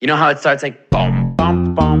You know how it starts like boom,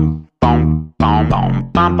 boom, boom, boom, boom, boom,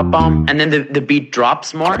 boom, boom, boom, and then the beat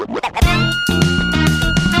drops more? Oh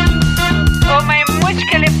my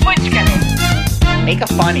muchkale puchkale. Make a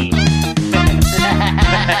funny.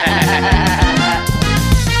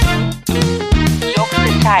 Jokes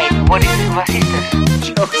aside, what is this?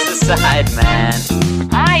 Jokes aside, man. It's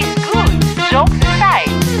good. Jokes aside.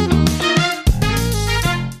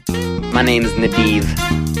 My name's Nadiv.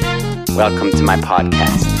 Welcome to my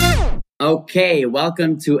podcast. Okay,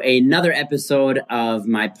 welcome to another episode of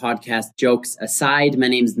my podcast, Jokes Aside. My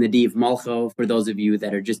name is Nadiv Malcho. For those of you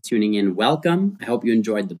that are just tuning in, welcome. I hope you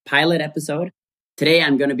enjoyed the pilot episode. Today,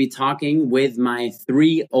 I'm going to be talking with my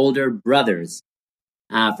three older brothers.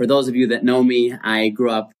 For those of you that know me, I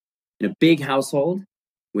grew up in a big household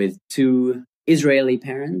with two Israeli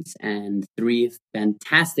parents and three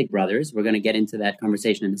fantastic brothers. We're going to get into that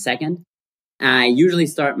conversation in a second. I usually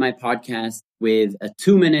start my podcast with a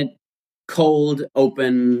 2-minute cold,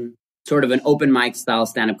 open, sort of an open mic style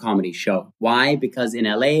stand-up comedy show. Why? Because in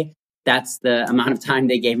LA, that's the amount of time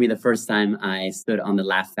they gave me the first time I stood on the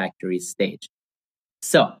Laugh Factory stage.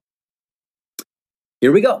 So,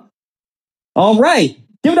 here we go. All right.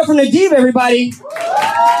 Give it up for Nadiv, everybody.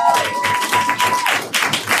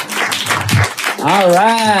 All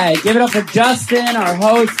right. Give it up for Justin, our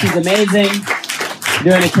host. He's amazing.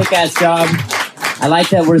 Doing a kick-ass job. I like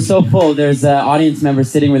that we're so full. There's audience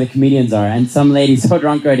members sitting where the comedians are, and some lady so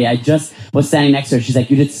drunk already. I just was standing next to her. She's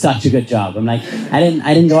like, "You did such a good job." I'm like, I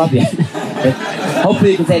didn't go up yet. But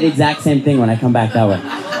hopefully you can say the exact same thing when I come back that way.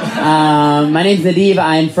 My name's Nadiv.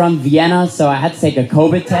 I'm from Vienna, so I had to take a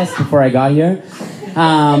COVID test before I got here.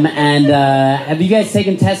 Have you guys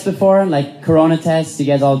taken tests before, like Corona tests? You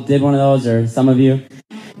guys all did one of those, or some of you?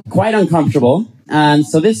 Quite uncomfortable.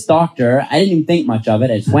 So this doctor, I didn't even think much of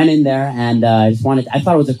it. I just went in there and I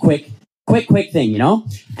thought it was a quick thing, you know?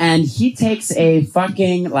 And he takes a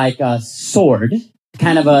fucking, like a sword,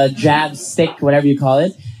 kind of a jab stick, whatever you call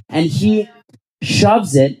it, and he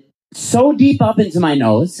shoves it so deep up into my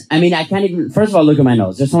nose. I mean, I can't even, first of all, look at my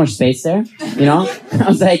nose. There's so much space there, you know? I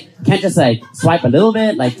was like, can't just like swipe a little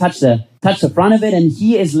bit, like touch the front of it. And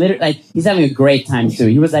he is literally like, he's having a great time too.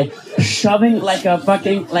 He was like shoving like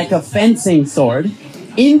a fencing sword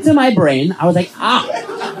into my brain. I was like,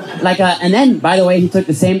 and then, by the way, he took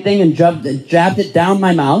the same thing and jabbed it down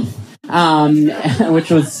my mouth, which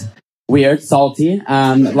was weird, salty,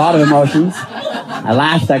 a lot of emotions. I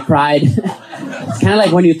laughed, I cried. It's kind of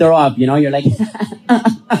like when you throw up, you know, you're like,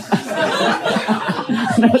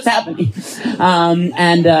 what's happening?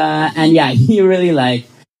 And yeah, he really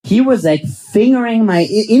he was like fingering my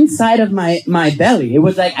inside of my belly. It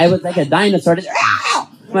was like, I was like a dinosaur. Just,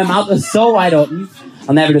 my mouth was so wide open.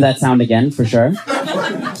 I'll never do that sound again, for sure.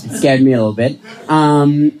 It scared me a little bit.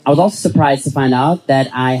 I was also surprised to find out that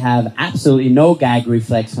I have absolutely no gag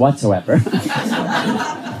reflex whatsoever.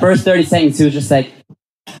 First 30 seconds, he was just like,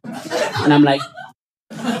 and I'm like,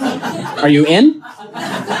 are you in?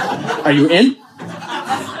 Are you in?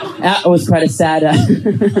 It was quite a sad...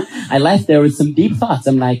 I left there with some deep thoughts.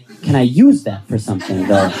 I'm like, can I use that for something,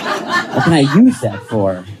 though? What can I use that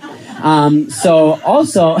for? So,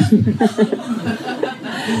 also...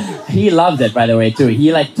 he loved it, by the way, too.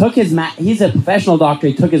 He, like, took his... He's a professional doctor.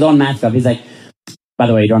 He took his own mask off. He's like, by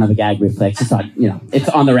the way, you don't have a gag reflex. It's on, you know, it's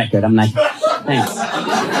on the record. I'm like, thanks.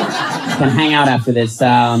 You can hang out after this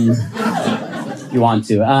if you want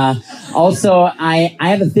to. Also, I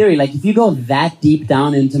have a theory, like if you go that deep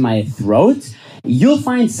down into my throat, you'll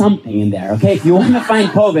find something in there, okay? If you want to find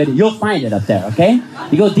COVID, you'll find it up there, okay?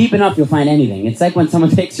 You go deep enough, you'll find anything. It's like when someone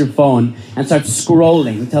takes your phone and starts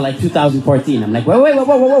scrolling until like 2014. I'm like, whoa. All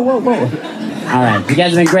right, you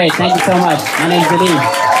guys have been great. Thank you so much. My name's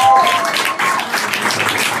Nadiv.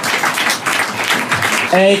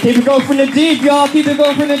 Hey, keep it going for Nadiv, y'all. Keep it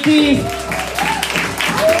going for Nadiv.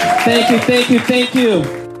 Thank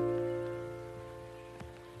you.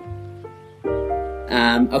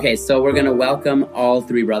 Okay, so we're going to welcome all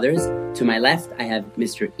three brothers. To my left, I have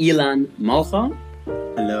Mr. Ilan Malcho.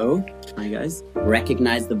 Hello. Hi, guys.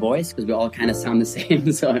 Recognize the voice, because we all kind of sound the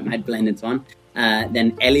same, so it might blend into one.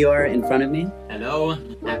 Then Elior in front of me. Hello.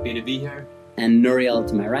 Happy to be here. And Nuriel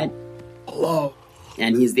to my right. Hello.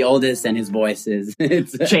 And he's the oldest, and his voice is...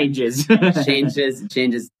 changes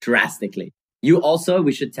drastically. You also,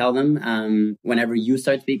 we should tell them, whenever you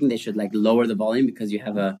start speaking, they should like lower the volume because you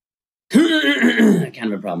have a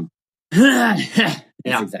kind of a problem. That's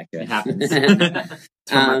exactly right. It happens. It's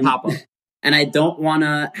from my papa. And I don't want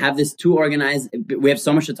to have this too organized. We have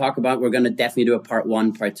so much to talk about. We're going to definitely do a part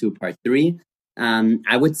 1, part 2, part 3.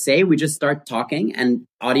 I would say we just start talking, and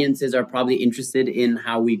audiences are probably interested in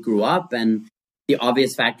how we grew up and the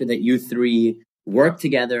obvious factor that you three work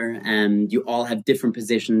together and you all have different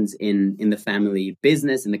positions in the family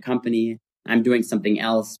business, in the company. I'm doing something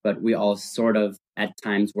else, but we all sort of at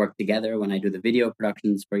times work together when I do the video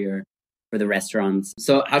productions for the restaurants.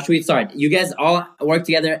 So how should we start? You guys all work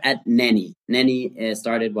together at Nenny. Nenny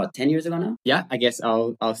started, 10 years ago now? Yeah, I guess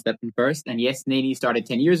I'll step in first. And yes, Nenny started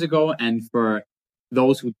 10 years ago. And for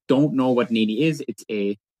those who don't know what Nenny is, it's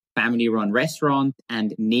a family-run restaurant.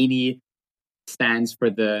 And Nenny stands for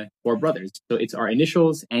the four brothers. So it's our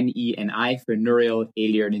initials, N-E-N-I, for Nuriel,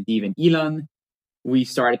 Elior, Nadiv, and Ilan. We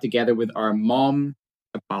started together with our mom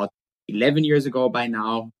about 11 years ago by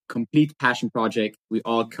now. Complete passion project. We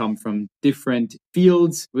all come from different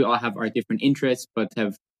fields. We all have our different interests, but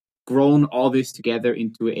have grown all this together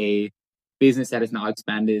into a business that is now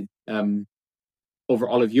expanded over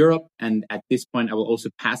all of Europe. And at this point, I will also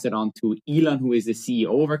pass it on to Ilan, who is the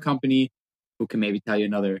CEO of our company, who can maybe tell you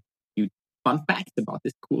another few fun facts about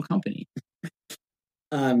this cool company.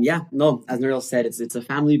 As Nuriel said, it's a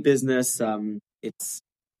family business. It's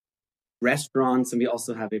restaurants, and we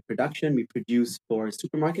also have a production. We produce for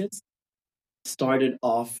supermarkets. Started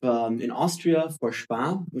off in Austria for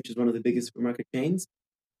Spar, which is one of the biggest supermarket chains.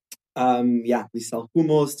 We sell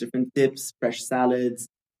hummus, different dips, fresh salads,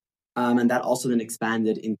 and that also then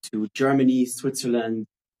expanded into Germany, Switzerland.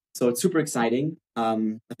 So it's super exciting.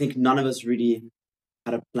 I think none of us really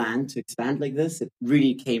had a plan to expand like this. It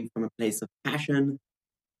really came from a place of passion.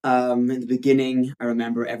 In the beginning, I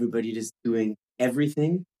remember everybody just doing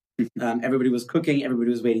everything. Everybody was cooking, everybody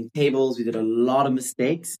was waiting tables. We did a lot of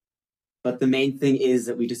mistakes, but the main thing is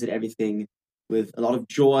that we just did everything with a lot of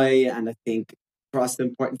joy. And I think for us, the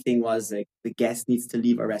important thing was like the guest needs to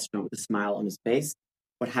leave our restaurant with a smile on his face.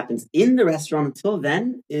 What happens in the restaurant until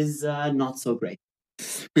then is not so great.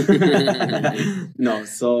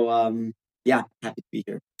 Happy to be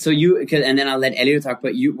here. So and then I'll let Elliot talk,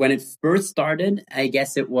 but when it first started, I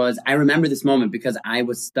guess I remember this moment because I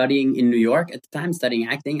was studying in New York at the time, studying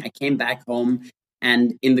acting. I came back home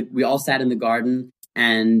and we all sat in the garden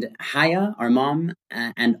and Haya, our mom,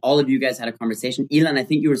 and all of you guys had a conversation. Ilan, I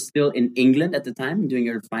think you were still in England at the time, doing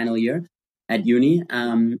your final year at uni.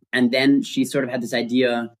 And then she sort of had this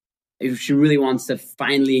idea, if she really wants to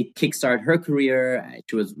finally kickstart her career.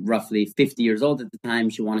 She was roughly 50 years old at the time.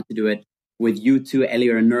 She wanted to do it with you two,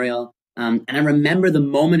 Elior and Nuriel. And I remember the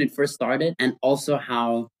moment it first started and also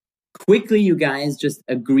how quickly you guys just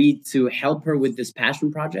agreed to help her with this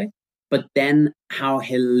passion project. But then how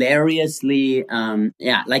hilariously,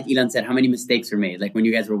 like Ilan said, how many mistakes were made. Like when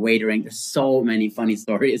you guys were waitering, there's so many funny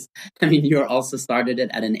stories. I mean, you also started it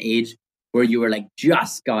at an age where you were like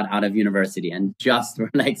just got out of university and just were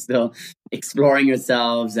like still exploring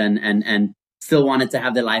yourselves and still wanted to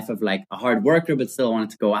have the life of like a hard worker, but still wanted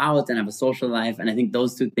to go out and have a social life. And I think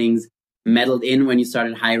those two things meddled in when you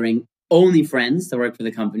started hiring only friends to work for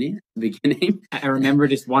the company at the beginning. I remember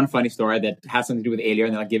just one funny story that has something to do with Elior,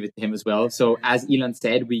 and I'll give it to him as well. So as Ilan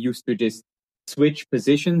said, we used to just switch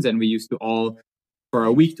positions and we used to all for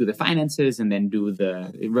a week do the finances and then do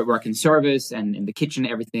the work in service and in the kitchen,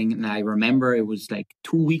 everything. And I remember it was like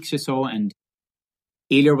 2 weeks or so and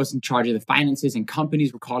Elior was in charge of the finances and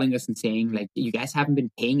companies were calling us and saying like, you guys haven't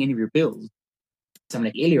been paying any of your bills. So I'm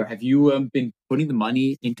like, Elior, have you been putting the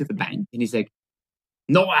money into the bank? And he's like,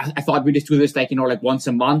 no, I thought we just do this like once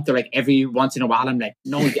a month or like every once in a while. I'm like,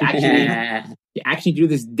 no, you actually do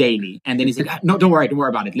this daily. And then he's like, no, don't worry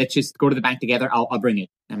about it. Let's just go to the bank together. I'll bring it.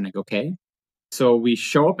 I'm like, okay. So we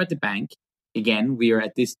show up at the bank. Again, we are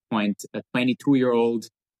at this point a 22-year-old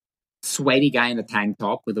sweaty guy in a tank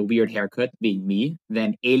top with a weird haircut, being me.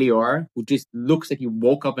 Then Elior, who just looks like he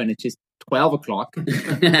woke up and it's just 12 o'clock,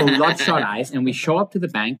 bloodshot eyes. And we show up to the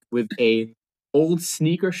bank with a old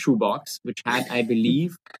sneaker shoebox, which had, I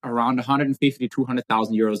believe, around 150 to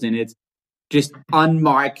 200,000 euros in it, just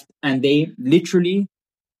unmarked. And they literally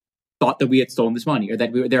thought that we had stolen this money, or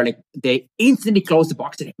that they instantly closed the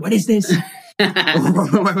box. They're like, what is this?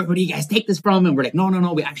 Where do you guys take this from? And we're like,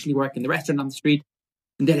 no, we actually work in the restaurant on the street.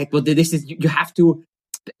 And they're like, well, this is, you have to,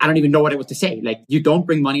 I don't even know what it was to say. Like, you don't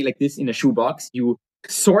bring money like this in a shoebox. You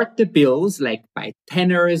sort the bills like by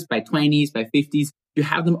tenors, by 20s, by 50s. You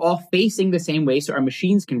have them all facing the same way so our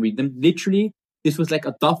machines can read them. Literally, this was like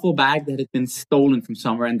a duffel bag that had been stolen from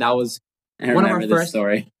somewhere. And that was one of our first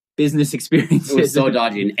business experiences. It was so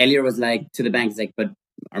dodgy. And Elior was like, to the bank, he's like, but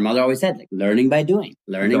our mother always said, like, learning by doing.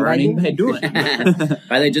 Learning by doing. By the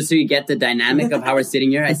way, just so you get the dynamic of how we're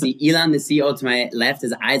sitting here, I see Ilan, the CEO to my left,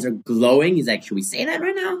 his eyes are glowing. He's like, should we say that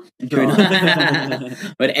right now?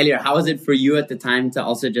 But Elior, how was it for you at the time to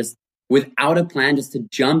also just, without a plan, just to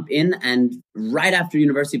jump in and right after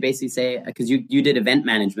university basically say, because you did event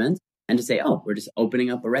management and to say, oh, we're just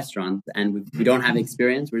opening up a restaurant and we don't have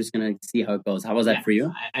experience. We're just going to see how it goes. How was that for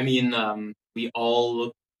you? I mean, we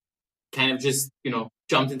all kind of just,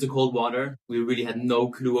 jumped into cold water. We really had no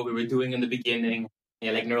clue what we were doing in the beginning.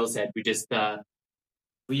 Yeah, like Nurul said,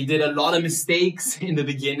 we did a lot of mistakes in the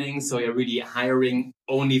beginning. So you're really hiring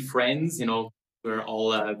only friends. We're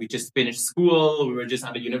all, we just finished school. We were just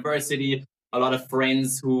out of university. A lot of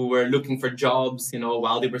friends who were looking for jobs,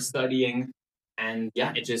 while they were studying. And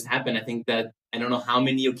yeah, it just happened. I think that, I don't know how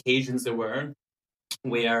many occasions there were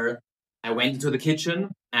where I went into the kitchen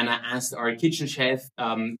and I asked our kitchen chef,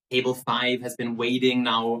 table 5 has been waiting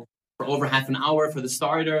now for over half an hour for the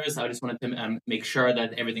starters. I just wanted to make sure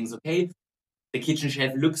that everything's okay. The kitchen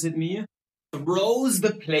chef looks at me, throws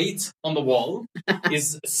the plate on the wall,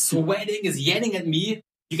 is sweating, is yelling at me.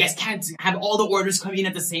 You guys can't have all the orders come in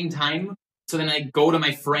at the same time. So then I go to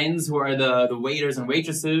my friends who are the waiters and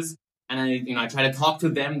waitresses, and I try to talk to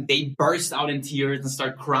them. They burst out in tears and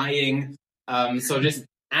start crying. So just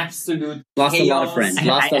absolute Lost chaos. a lot of friends.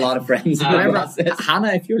 Lost a lot of friends. I remember,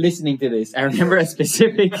 Hannah, if you're listening to this, I remember a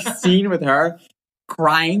specific scene with her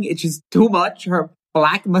crying. It's just too much. Her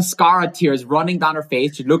black mascara tears running down her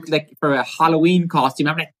face. She looked like for a Halloween costume.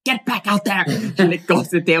 I'm like, get back out there. She like goes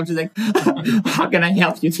to the table. She's like, how can I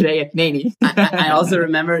help you today at Nani? I also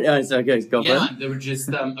remember, so go for it. There were just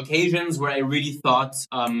occasions where I really thought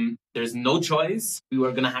there's no choice. We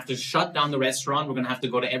were going to have to shut down the restaurant. We're going to have to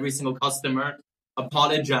go to every single customer,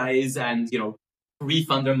 apologize, and,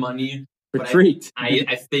 refund their money. Retreat.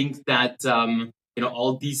 I think that,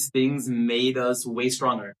 all these things made us way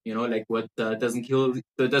stronger. Like what doesn't kill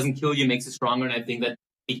you makes you stronger. And I think that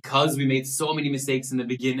because we made so many mistakes in the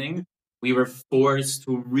beginning, we were forced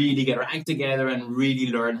to really get our act together and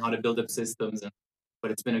really learn how to build up systems.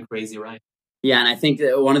 But it's been a crazy ride. Yeah, and I think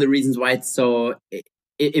that one of the reasons why it's so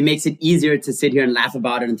it makes it easier to sit here and laugh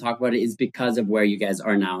about it and talk about it is because of where you guys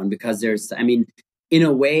are now, and because in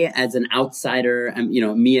a way, as an outsider,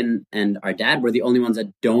 me and our dad, we're the only ones that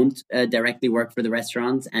don't directly work for the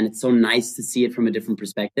restaurants. And it's so nice to see it from a different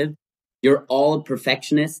perspective. You're all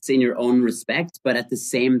perfectionists in your own respect, but at the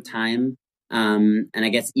same time, and I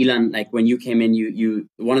guess, Ilan, like when you came in, you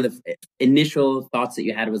one of the initial thoughts that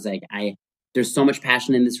you had was like, there's so much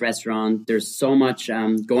passion in this restaurant. There's so much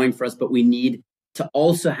going for us, but we need to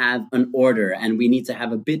also have an order, and we need to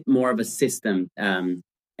have a bit more of a system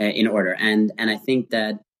in order. And I think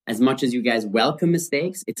that as much as you guys welcome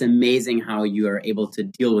mistakes, it's amazing how you are able to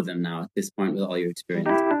deal with them now at this point with all your experience.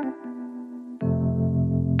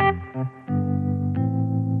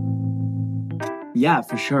 Yeah,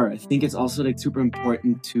 for sure. I think it's also like super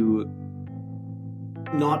important to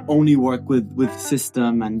not only work with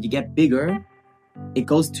system, and you get bigger, it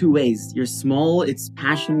goes two ways. You're small, it's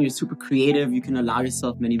passion, you're super creative, you can allow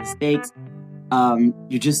yourself many mistakes.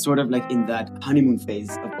 You're just sort of like in that honeymoon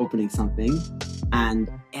phase of opening something, and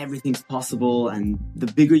everything's possible. And the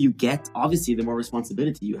bigger you get, obviously, the more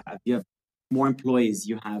responsibility you have. You have more employees,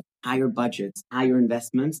 you have higher budgets, higher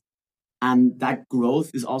investments. And that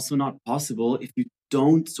growth is also not possible if you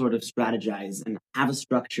don't sort of strategize and have a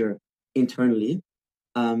structure internally.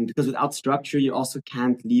 Because without structure, you also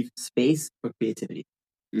can't leave space for creativity.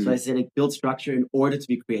 Mm-hmm. So I say, like, build structure in order to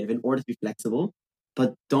be creative, in order to be flexible.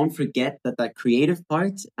 But don't forget that creative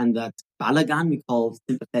part and that balagan we call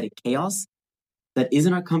sympathetic chaos that is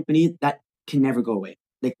in our company, that can never go away.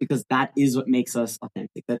 Like, because that is what makes us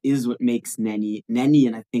authentic. That is what makes Nani,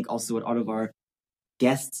 and I think also what all of our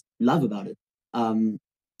guests love about it.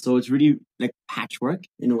 So it's really like patchwork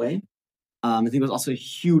in a way. I think it was also a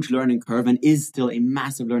huge learning curve, and is still a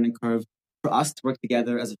massive learning curve for us to work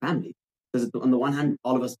together as a family. Because on the one hand,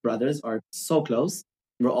 all of us brothers are so close.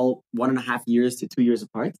 We're all 1.5 years to 2 years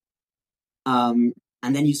apart. And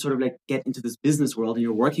then you sort of like get into this business world and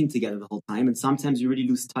you're working together the whole time. And sometimes you really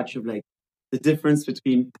lose touch of like the difference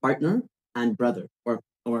between partner and brother, or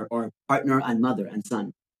partner and mother and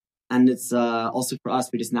son. And it's also for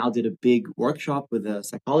us, we just now did a big workshop with a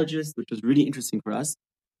psychologist, which was really interesting for us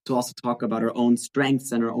to also talk about our own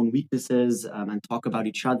strengths and our own weaknesses, and talk about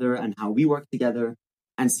each other and how we work together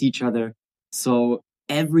and see each other. So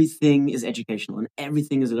everything is educational and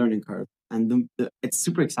everything is a learning curve. And it's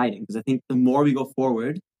super exciting because I think the more we go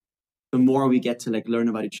forward, the more we get to like learn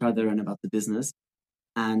about each other and about the business.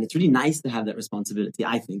 And it's really nice to have that responsibility,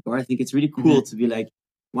 I think. Or I think it's really cool to be like,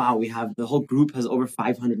 wow, the whole group has over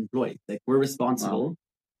 500 employees. Like, we're responsible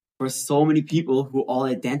for so many people who all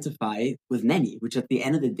identify with Nani, which at the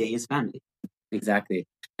end of the day is family. Exactly.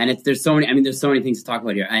 And there's so many things to talk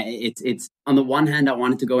about here. It's on the one hand, I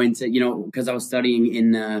wanted to go into, because I was studying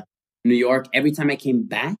in New York. Every time I came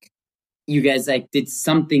back, you guys like did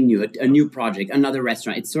something new, a new project, another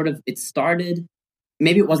restaurant. It started,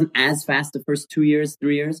 maybe it wasn't as fast the first 2 years,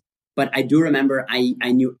 3 years, but I do remember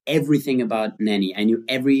I knew everything about Nenny. I knew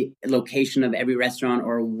every location of every restaurant,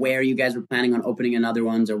 or where you guys were planning on opening another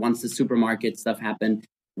ones, or once the supermarket stuff happened,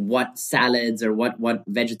 what salads or what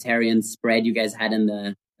vegetarian spread you guys had on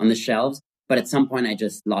the shelves. But at some point I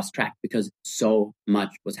just lost track because so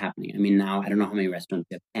much was happening. I mean, now I don't know how many restaurants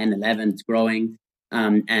you have, 10, 11, it's growing.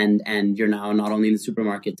 And you're now not only in the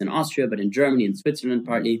supermarkets in Austria, but in Germany and Switzerland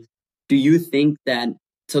partly. Do you think that,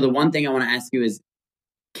 so the one thing I want to ask you is,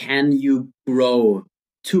 can you grow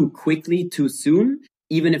too quickly, too soon,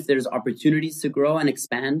 even if there's opportunities to grow and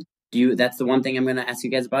expand? That's the one thing I'm going to ask you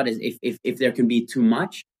guys about, is if there can be too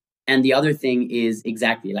much. And the other thing is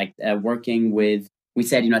exactly like working with, we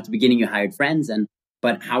said, at the beginning you hired friends,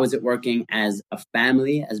 but how is it working as a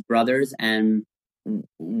family, as brothers, and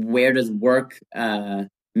where does work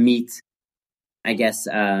meet, I guess,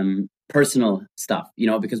 personal stuff,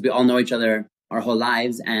 because we all know each other our whole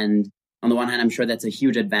lives. And on the one hand, I'm sure that's a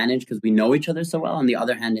huge advantage because we know each other so well. On the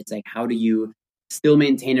other hand, it's like, how do you still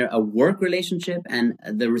maintain a work relationship and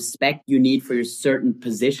the respect you need for your certain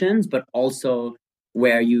positions, but also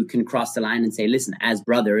where you can cross the line and say, listen, as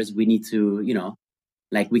brothers, we need to,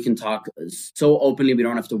 we can talk so openly. We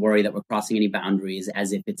don't have to worry that we're crossing any boundaries,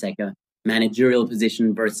 as if it's like a managerial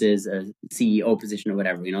position versus a CEO position or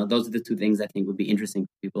whatever. Those are the two things I think would be interesting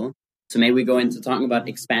for people. So maybe we go into talking about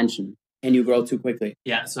expansion. Can you grow too quickly?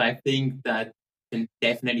 Yeah, so I think that can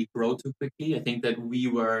definitely grow too quickly. I think that we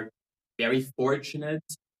were very fortunate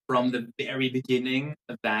from the very beginning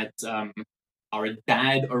that our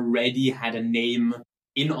dad already had a name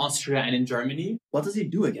in Austria and in Germany. What does he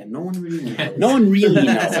do again? No one really knows. No one really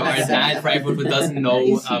knows. So our dad, for everyone who doesn't know,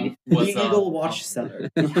 was illegal watch seller.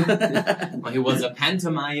 He was a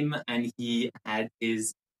pantomime, and he had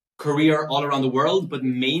his career all around the world, but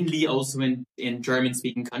mainly also in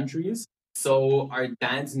German-speaking countries. So our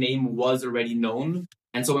dad's name was already known.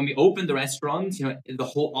 And so when we opened the restaurant,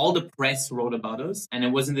 all the press wrote about us. And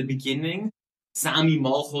it was in the beginning, Sami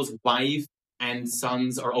Molcho's wife and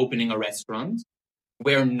sons are opening a restaurant,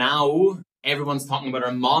 where now everyone's talking about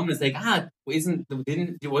our mom. It's like,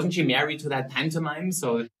 wasn't she married to that pantomime?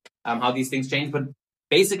 So how these things change. But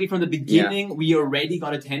basically from the beginning, we already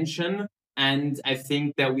got attention. And I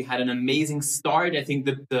think that we had an amazing start. I think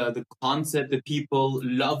that the concept that people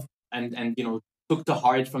loved and took to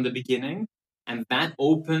heart from the beginning. And that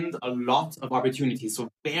opened a lot of opportunities. So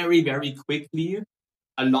very, very quickly,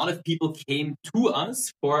 a lot of people came to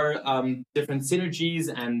us for different synergies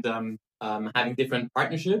and having different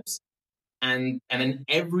partnerships. And then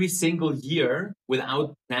every single year,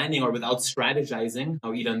 without planning or without strategizing,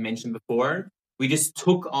 how Ilan mentioned before, we just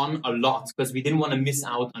took on a lot because we didn't want to miss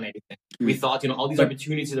out on anything. We thought, all these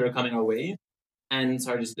opportunities that are coming our way. And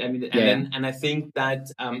I think that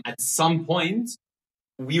at some point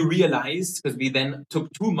we realized, because we then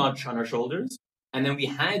took too much on our shoulders, and then we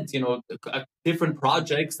had, different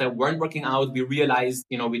projects that weren't working out. We realized,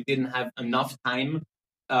 we didn't have enough time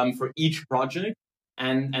for each project.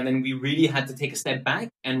 And then we really had to take a step back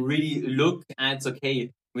and really look at, okay,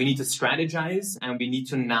 we need to strategize and we need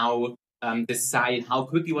to now decide how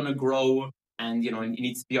quickly we want to grow, and it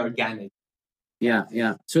needs to be organic.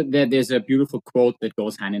 Yeah. So there's a beautiful quote that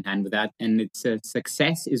goes hand in hand with that, and it's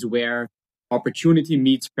success is where opportunity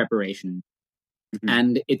meets preparation. Mm-hmm.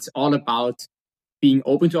 And it's all about being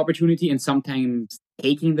open to opportunity and sometimes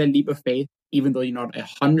taking the leap of faith, even though you're not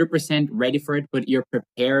 100% ready for it, but you're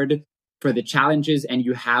prepared for the challenges and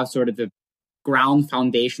you have sort of the ground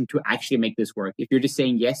foundation to actually make this work. If you're just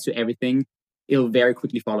saying yes to everything, it'll very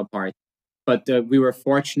quickly fall apart. But we were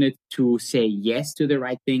fortunate to say yes to the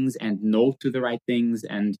right things and no to the right things.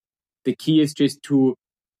 And the key is just to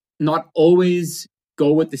not always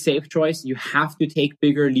go with the safe choice. You have to take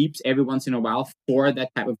bigger leaps every once in a while for that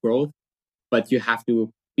type of growth, but you have to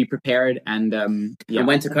be prepared and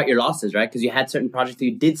when to cut your losses, right? Because you had certain projects that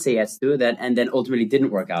you did say yes to that, and then ultimately didn't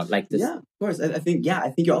work out like this. Yeah, of course. I think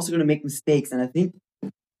you're also going to make mistakes, and I think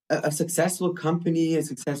a successful company, a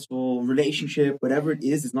successful relationship, whatever it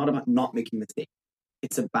is not about not making mistakes.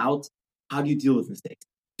 It's about how do you deal with mistakes.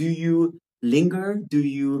 Do you linger?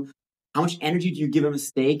 How much energy do you give a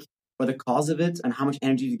mistake for the cause of it? And how much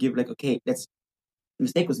energy do you give, the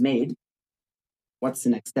mistake was made. What's the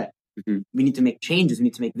next step? Mm-hmm. We need to make changes. We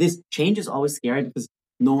need to make this. Change is always scary because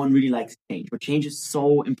no one really likes change, but change is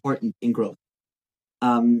so important in growth.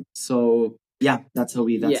 That's how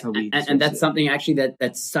we. And that's something actually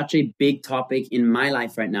that's such a big topic in my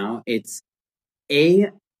life right now. It's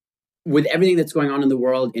with everything that's going on in the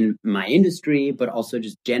world, in my industry, but also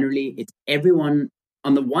just generally, it's everyone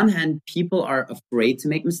on the one hand, people are afraid to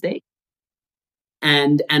make mistakes.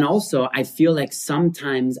 And also, I feel like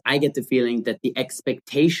sometimes I get the feeling that the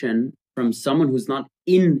expectation from someone who's not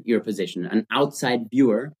in your position, an outside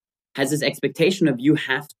viewer, has this expectation of you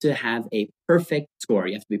have to have a perfect score.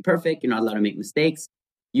 You have to be perfect. You're not allowed to make mistakes.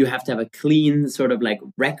 You have to have a clean sort of like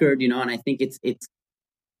record, and I think it's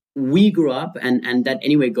we grew up, and that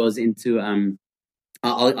anyway goes into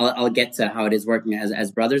I'll get to how it is working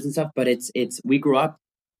as brothers and stuff, but it's we grew up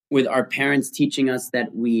with our parents teaching us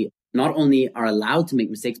that we not only are allowed to make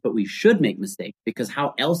mistakes, but we should make mistakes, because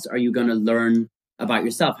how else are you going to learn about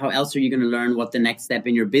yourself? How else are you going to learn what the next step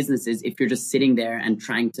in your business is if you're just sitting there and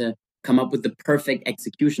trying to come up with the perfect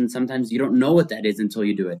execution? Sometimes you don't know what that is until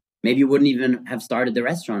you do it. Maybe you wouldn't even have started the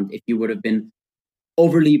restaurant if you would have been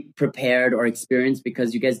overly prepared or experienced,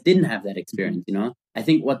 because you guys didn't have that experience, I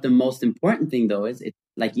think what the most important thing though is, it's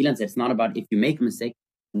like Ilan said, it's not about if you make a mistake,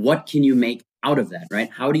 what can you make out of that, right?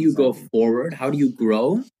 How do you go forward? How do you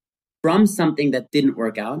grow from something that didn't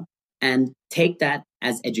work out and take that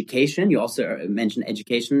as education? You also mentioned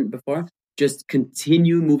education before. Just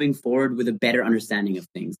continue moving forward with a better understanding of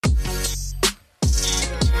things.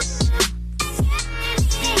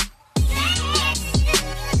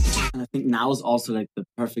 And I think now is also like the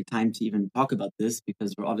perfect time to even talk about this,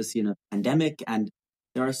 because we're obviously in a pandemic and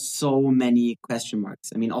there are so many question marks.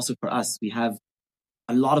 I mean, also for us, we have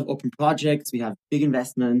a lot of open projects. We have big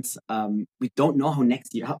investments. We don't know how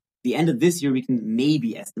next year, the end of this year, we can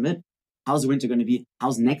maybe estimate how's the winter going to be,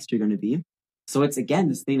 how's next year going to be. So it's again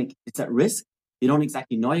this thing, like, it's at risk. You don't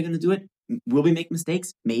exactly know you're going to do it. Will we make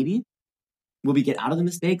mistakes? Maybe. Will we get out of the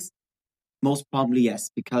mistakes? Most probably yes,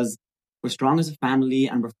 because we're strong as a family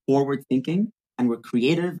and we're forward thinking and we're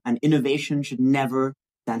creative, and innovation should never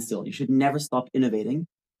stand still. You should never stop innovating,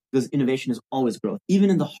 because innovation is always growth,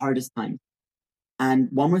 even in the hardest times. And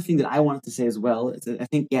one more thing that I wanted to say as well is that I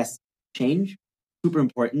think, yes, change, super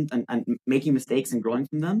important, and making mistakes and growing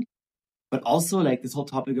from them. But also like this whole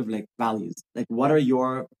topic of like values, like what are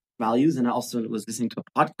your values? And I also was listening to a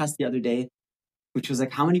podcast the other day, which was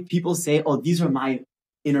like, how many people say, oh, these are my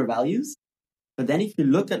inner values. But then if you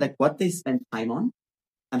look at like what they spend time on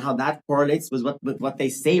and how that correlates with what they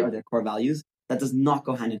say are their core values, that does not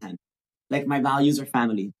go hand in hand. Like my values are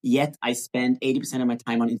family, yet I spend 80% of my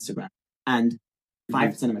time on Instagram and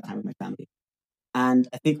 5% of my time with my family. And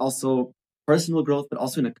I think also personal growth, but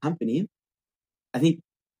also in a company, I think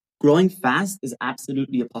growing fast is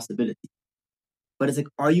absolutely a possibility. But it's like,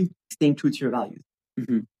 are you staying true to your values?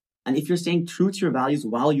 Mm-hmm. And if you're staying true to your values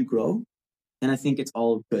while you grow, then I think it's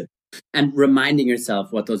all good. And reminding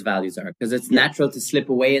yourself what those values are, because it's natural to slip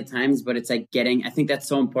away at times, but it's like I think that's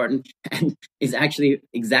so important, and is actually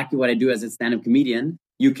exactly what I do as a stand-up comedian.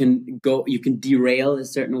 You can derail a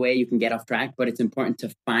certain way, you can get off track, but it's important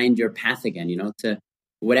to find your path again, to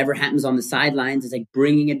whatever happens on the sidelines, it's like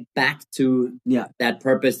bringing it back to that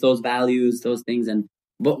purpose, those values, those things.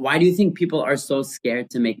 But why do you think people are so scared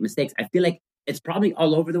to make mistakes? I feel like it's probably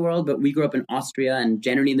all over the world, but we grew up in Austria, and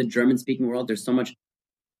generally in the German-speaking world, there's so much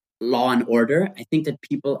law and order. I think that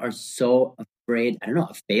people are so afraid, I don't know,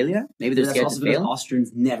 of failure. Maybe they're scared to fail.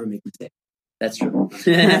 Austrians never make mistakes. That's true.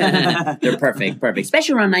 They're perfect.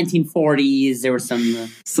 Especially around 1940s, there were some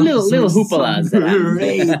little hoopalas.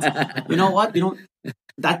 Great. You know what?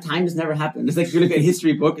 That time has never happened. It's like if you look at a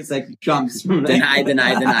history book, it's like jumps. Deny.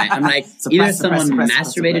 I'm like, either someone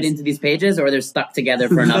masturbated into these pages or they're stuck together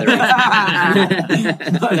for another reason.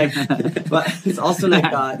 But it's also like,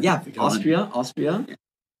 Austria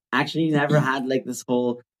actually never had like this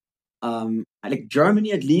whole, like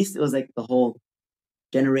Germany at least, it was like the whole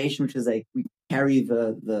generation, which is like, we carry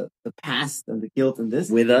the past and the guilt and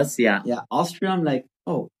this. With us, yeah. Yeah, Austria, I'm like,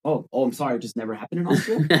 oh, I'm sorry, it just never happened in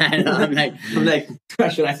Austria. I know, I'm like,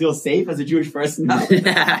 should I feel safe as a Jewish person now?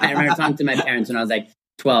 I remember talking to my parents when I was like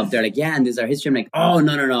 12. They're like, yeah, and this is our history. I'm like, oh,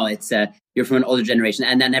 no, it's you're from an older generation,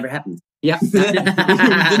 and that never happened. Yeah, we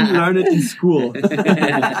didn't learn it in school.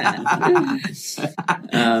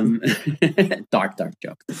 Dark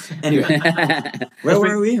joke. Anyway, where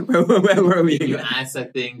were we? You asked, I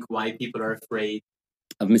think, why people are afraid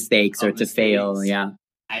of mistakes or to fail. Yeah,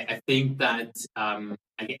 I think that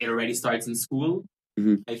it already starts in school.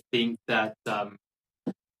 Mm-hmm. I think that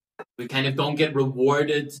we kind of don't get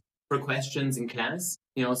rewarded for questions in class.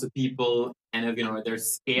 So people kind of, they're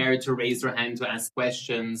scared to raise their hand to ask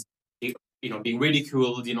questions. Being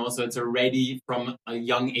ridiculed, so it's already from a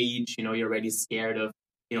young age, you're already scared of,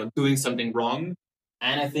 doing something wrong.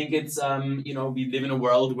 And I think it's, we live in a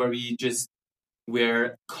world where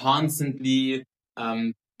we're constantly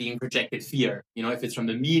being projected fear, if it's from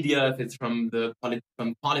the media, if it's from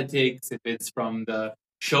from politics, if it's from the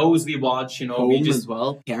shows we watch. You know, Home we just as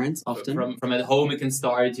well. Parents often. from at home it can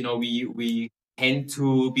start. You know, we tend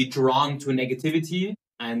to be drawn to negativity,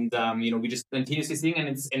 and you know, we just continuously seeing, and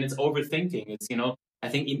it's overthinking. It's, you know, I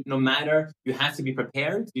think no matter, you have to be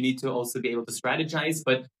prepared. You need to also be able to strategize.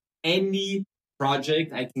 But any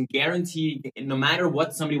project, I can guarantee, no matter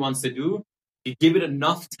what somebody wants to do, you give it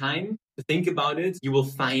enough time to think about it, you will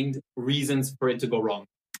find reasons for it to go wrong.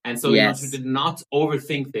 And so, Yes. you know, to not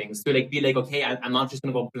overthink things, to like be like, okay, I'm not just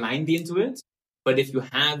going to go blindly into it. But if you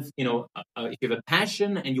have, you know, if you have a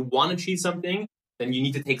passion and you want to achieve something, then you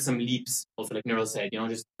need to take some leaps. Also, like Nurul said, you know,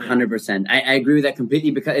 just 100%. I agree with that completely,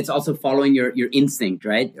 because it's also following your instinct,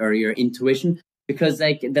 right? Or your intuition. Because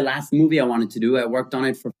like the last movie I wanted to do, I worked on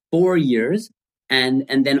it for 4 years.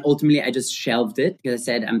 And then ultimately I just shelved it because I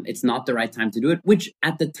said it's not the right time to do it, which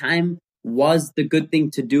at the time was the good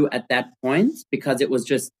thing to do at that point, because it was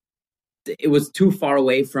too far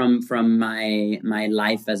away from my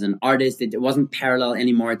life as an artist. It wasn't parallel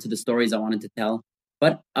anymore to the stories I wanted to tell.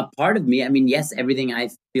 But a part of me, I mean, yes, everything I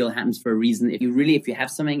feel happens for a reason. If you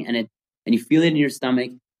have something and you feel it in your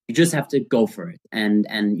stomach, you just have to go for it.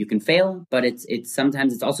 And you can fail, but it's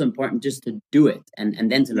sometimes it's also important just to do it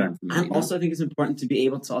and then to learn from it. And also I think it's important to be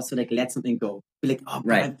able to also like let something go. Be like, oh,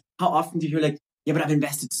 Right. how often do you hear like, yeah, but I've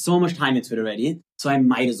invested so much time into it already, so I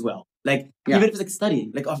might as well. Like, Yeah. even if it's like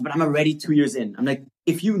studying, like, oh, but I'm already 2 years in. I'm like,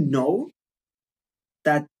 if you know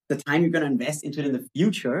that the time you're going to invest into it in the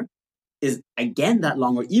future is again that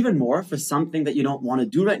long or even more for something that you don't want to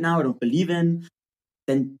do right now or don't believe in,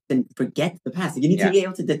 then forget the past. You need to Yeah. be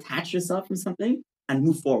able to detach yourself from something and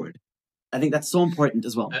move forward. I think that's so important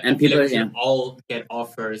as well. I And feel people- like we yeah. should all get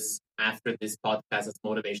offers after this podcast as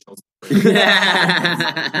motivational.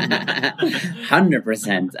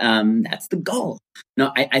 100%. That's the goal.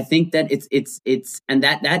 No, I think that it's and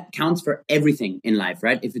that counts for everything in life,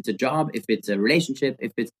 right? If it's a job, if it's a relationship,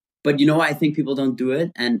 but you know, I think people don't do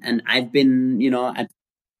it, and I've been, you know, at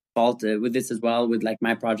fault with this as well, with like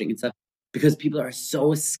my project and stuff, because people are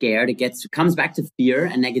so scared. It comes back to fear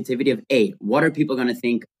and negativity of what are people going to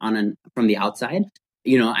think from the outside?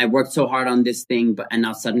 You know, I worked so hard on this thing, and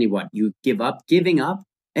now suddenly what? You giving up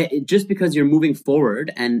just because you're moving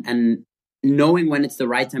forward and knowing when it's the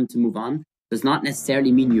right time to move on does not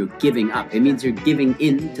necessarily mean you're giving up. It means you're giving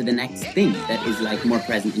in to the next thing that is like more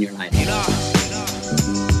present in your life.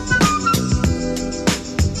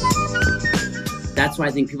 That's why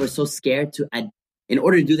I think people are so scared in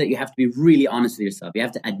order to do that, you have to be really honest with yourself. You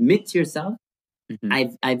have to admit to yourself,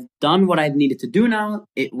 I've done what I've needed to do now.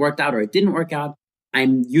 It worked out or it didn't work out.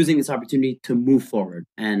 I'm using this opportunity to move forward.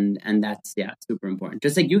 And that's, super important.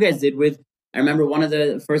 Just like you guys did I remember one of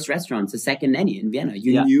the first restaurants, the Second Nenny in Vienna.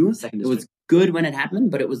 You knew Second it was good when it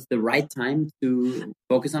happened, but it was the right time to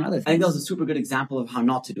focus on other things. I think that was a super good example of how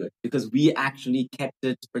not to do it, because we actually kept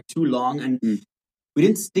it for too long and we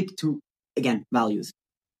didn't stick to, again, values.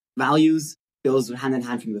 Values goes hand in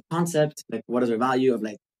hand with concept. Like, what is our value of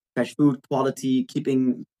like fresh food quality,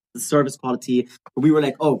 keeping the service quality? But we were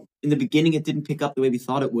like, oh, in the beginning, it didn't pick up the way we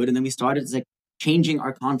thought it would. And then we started like changing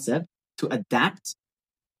our concept to adapt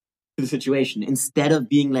to the situation instead of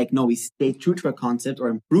being like, no, we stay true to our concept or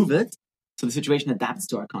improve it. So the situation adapts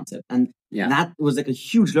to our concept. And that was like a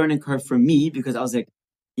huge learning curve for me, because I was like,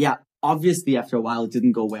 obviously after a while it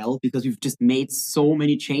didn't go well because we've just made so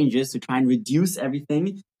many changes to try and reduce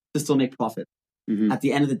everything to still make profit. At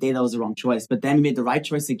the end of the day, that was the wrong choice. But then we made the right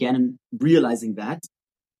choice again, and realizing that,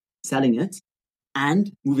 selling it,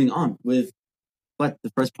 and moving on with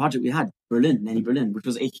the first project we had, Nenny Berlin, which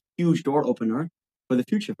was a huge door opener for the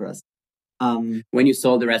future for us. When you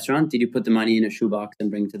sold the restaurant, did you put the money in a shoebox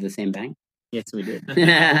and bring it to the same bank? Yes, we did.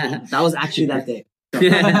 That was actually that day.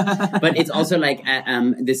 But it's also like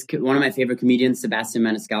one of my favorite comedians, Sebastian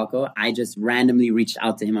Maniscalco. I just randomly reached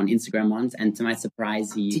out to him on Instagram once, and to my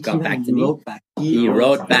surprise, he got back to me. He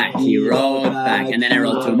wrote back, and then I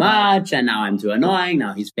wrote too much, and now I'm too annoying.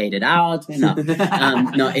 Now he's faded out.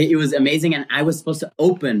 It was amazing, and I was supposed to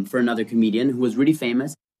open for another comedian who was really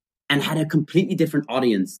famous and had a completely different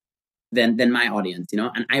audience than my audience, you know.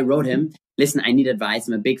 And I wrote him, listen, I need advice.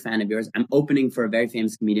 I'm a big fan of yours. I'm opening for a very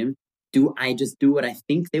famous comedian. Do I just do what I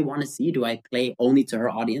think they want to see? Do I play only to her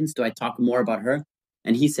audience? Do I talk more about her?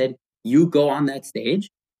 And he said, you go on that stage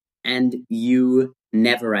and you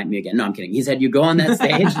never write me again. No, I'm kidding. He said, you go on that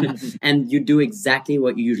stage and you do exactly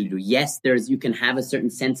what you usually do. Yes, you can have a certain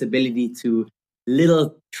sensibility to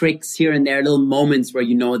little tricks here and there, little moments where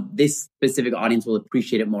you know this specific audience will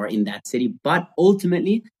appreciate it more in that city. But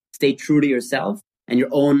ultimately, stay true to yourself and your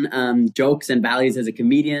own jokes and values as a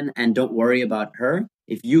comedian, and don't worry about her.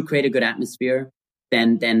 If you create a good atmosphere,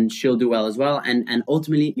 then she'll do well as well. And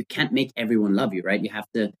ultimately, you can't make everyone love you, right? You have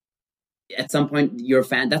to, at some point, your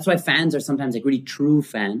fan. That's why fans are sometimes like really true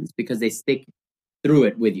fans, because they stick through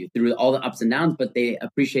it with you, through all the ups and downs, but they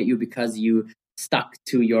appreciate you because you stuck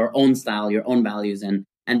to your own style, your own values. And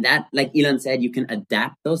that, like Elon said, you can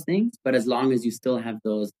adapt those things, but as long as you still have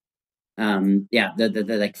those, the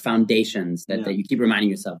like foundations that you keep reminding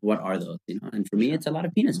yourself, what are those, you know? And for me, it's a lot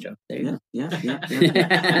of penis jokes. There you go. Yeah.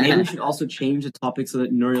 Maybe we should also change the topic so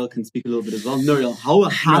that Nuriel can speak a little bit as well. Nuriel, how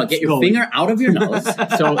No, get your finger out of your nose.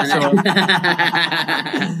 So I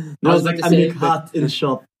was like, I'm hot in the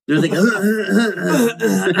shop. There's like, this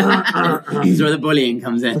is where the bullying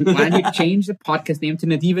comes in. why don't you change the podcast name to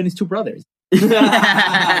Nadiv and his two brothers?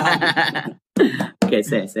 Okay,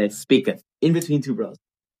 say, speak it. In between two bros.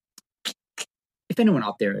 If anyone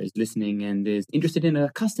out there is listening and is interested in a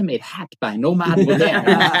custom-made hat by Nomad Moderne,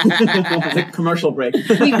 It's a commercial break.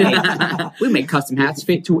 we make custom hats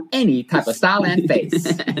fit to any type of style and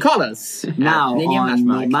face. Call us Now at Linear on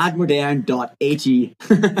Matchmark.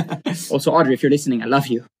 nomadmoderne.at. Also, Audrey, if you're listening, I love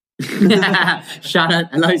you. Shout out,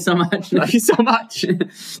 I love you so much. Love you so much.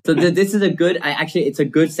 So this is a good, it's a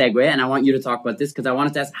good segue, and I want you to talk about this because I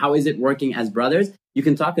wanted to ask, how is it working as brothers? You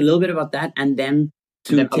can talk a little bit about that, and then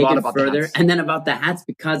to take it further, and then about the hats,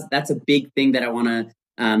 because that's a big thing that I want to,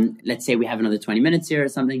 let's say we have another 20 minutes here or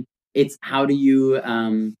something. It's how do you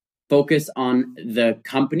focus on the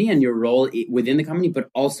company and your role within the company, but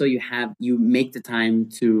also you make the time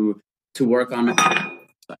to work on,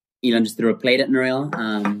 Elon just threw a plate at Nuriel,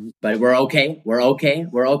 but we're okay.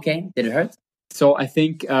 Did it hurt? So I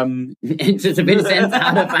think It's just a bit of sense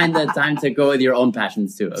how to find the time to go with your own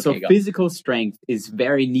passions too. Okay, so go. physical strength is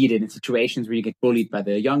very needed in situations where you get bullied by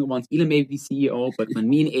the younger ones. Elon may be CEO, but when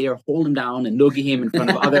me and Ayer hold him down and look at him in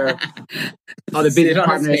front of other business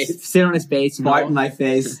partners, sit on his face, you Fart know, in my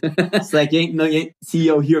face. It's like, you ain't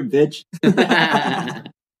CEO here, bitch.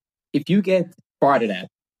 if you get farted at,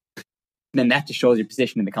 then that just shows your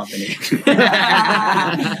position in the company.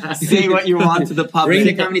 Say what you want to the public. Bring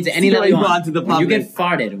the company to any Say level what you you want. want to the When public. you get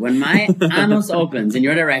farted, when my anus opens in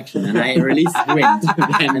your direction and I release wind,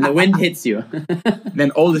 and the wind hits you.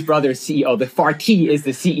 Then oldest brother is CEO. The fartee is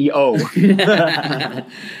the CEO.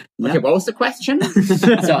 Okay, what was the question?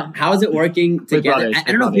 So how is it working together? brothers,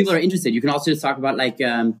 I don't know if with people are interested. You can also just talk about like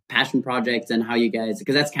passion projects and how you guys,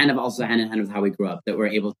 because that's kind of also hand in hand with how we grew up, that we're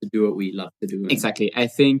able to do what we love to do. Exactly. I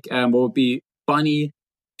think what would be funny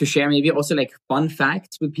to share, maybe also like fun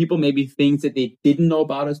facts with people, maybe things that they didn't know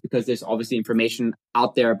about us, because there's obviously information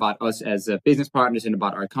out there about us as business partners and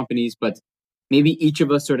about our companies, but maybe each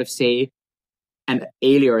of us sort of say, and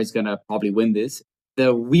Ayer is going to probably win this,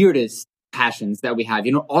 the weirdest passions that we have.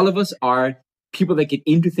 You know, all of us are people that get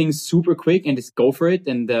into things super quick and just go for it.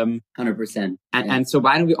 And 100%. and so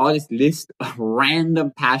why don't we all just list a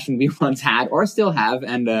random passion we once had or still have?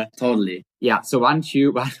 And Totally. yeah, so why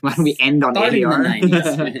don't we end on Starting in the Ayer?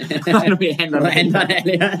 90s. Why don't we end on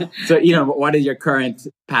Ayer? So, you know, what is your current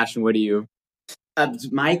passion? What do you?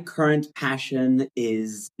 My current passion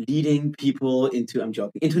is leading people into an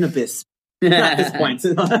abyss. At this point.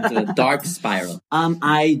 It's a dark spiral.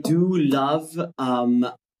 I do love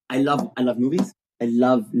I love movies. I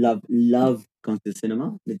love going to the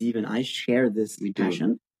cinema. Nadiv and I share this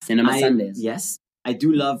passion. Cinema Sundays. Yes. I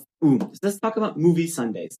do love let's talk about movie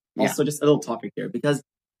Sundays. Also just a little topic here, because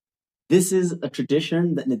this is a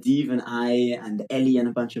tradition that Nadiv and I and Ellie and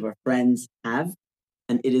a bunch of our friends have,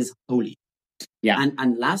 and it is holy. Yeah.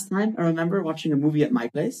 And last time I remember watching a movie at my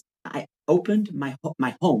place, I opened my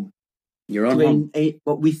home Your own to home.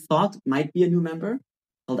 what we thought might be a new member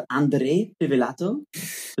called Andre Privelato.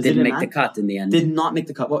 Didn't make the cut in the end. Did not make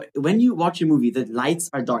the cut. Well, when you watch a movie, the lights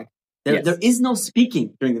are dark. Yes. There is no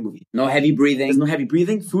speaking during the movie. No heavy breathing. There's no heavy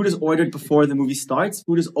breathing. Food is ordered before the movie starts.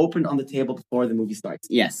 Food is opened on the table before the movie starts.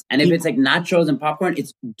 Yes. And if it's like nachos and popcorn,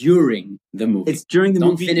 it's during the movie. It's during the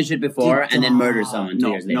Don't movie. finish it before and then murder someone 2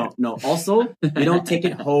 years later. No. Also, you don't take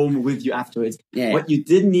it home with you afterwards. Yeah. What you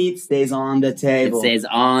didn't eat stays on the It table. says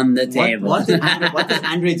on the table. What does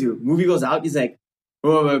Andre do? Movie goes out. He's like,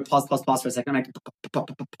 oh, pause for a second. I'm like,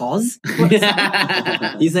 pause?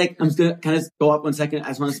 He's like, I'm just going to kind of go up 1 second. I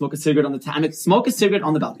just want to smoke a cigarette on the I'm like, smoke a cigarette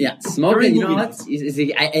on the balcony. Yeah, smoking. You know movie what?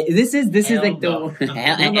 This is like no.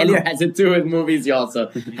 the Elliot has it too with movies. You also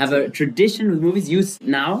have a tradition with movies. You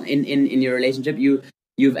now in your relationship,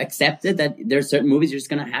 you've accepted that there are certain movies you're just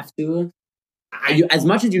gonna have to. As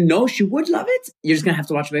much as you know she would love it, you're just gonna have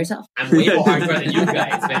to watch it by yourself. I'm way more hardcore than you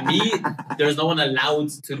guys. When me, there's no one allowed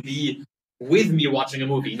to be with me watching a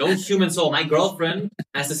movie. No human soul. My girlfriend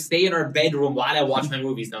has to stay in her bedroom while I watch my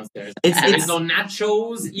movies downstairs. There's no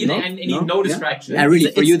nachos, I need no distractions. Yeah,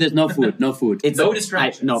 really, for you, there's no food. No food. It's no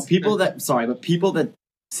distractions. No, people that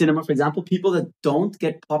cinema, for example, people that don't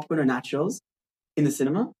get popcorn or nachos in the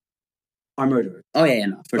cinema are murderers. Oh yeah,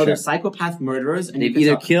 no, for sure. They're psychopath murderers, and they've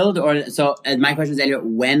either killed or so. My question is, Elliot,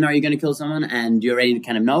 when are you going to kill someone? And do you already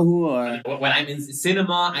kind of know who? Or when I'm in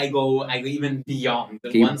cinema, I go even beyond.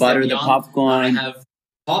 Can you butter the popcorn? I have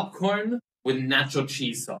popcorn with nacho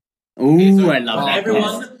cheese sauce. Ooh, So I love that.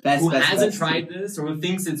 everyone who hasn't tried this or who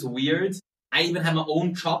thinks it's weird, I even have my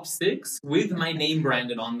own chopsticks with my name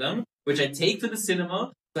branded on them, which I take to the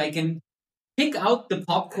cinema so I can pick out the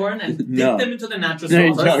popcorn and dip them into the nacho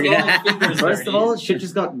sauce. First of all, shit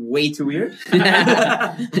just got way too weird.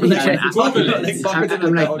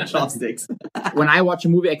 Chopsticks. When I watch a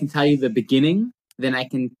movie, I can tell you the beginning. Then I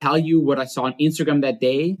can tell you what I saw on Instagram that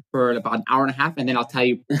day for about an hour and a half, and then I'll tell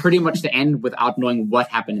you pretty much the end without knowing what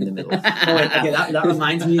happened in the middle. That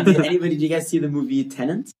reminds me. Did you guys see the movie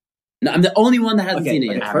Tenet? No, I'm the only one that hasn't seen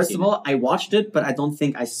it yet. First of all, I watched it, but I don't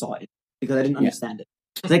think I saw it because I didn't understand it.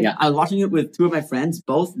 I was watching it with two of my friends,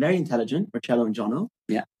 both very intelligent, Marcello and Jono.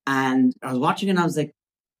 Yeah. And I was watching it and I was like,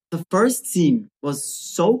 the first scene was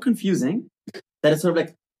so confusing that it sort of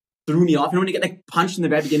like threw me off. You know when you get like punched in the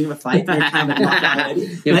very beginning of a fight and you're kind of knocked out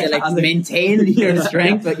already? You have to maintain your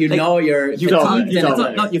strength, but you come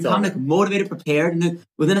like motivated, prepared, and then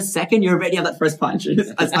within a second you're already at that first punch.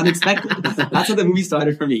 It's unexpected. That's how the movie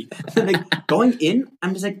started for me. Like going in,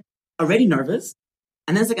 I'm just like already nervous.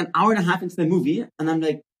 And then it's like an hour and a half into the movie, and I'm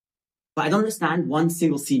like, but I don't understand one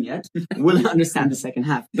single scene yet. Will I understand the second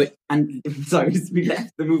half? We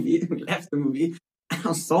left the movie. And I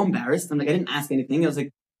was so embarrassed. I'm like, I didn't ask anything. I was like,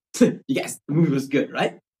 yes, the movie was good,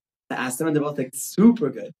 right? I asked them, and they're both like, super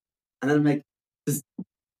good. And then I'm like, just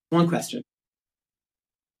one question.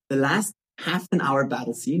 The last half an hour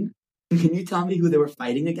battle scene, can you tell me who they were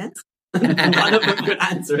fighting against? None of them could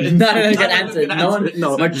answer it. None of them could answer it.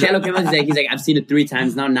 No. Marcello came out and he's like, I've seen it 3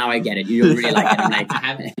 times now I get it. You don't really like it. I'm like, I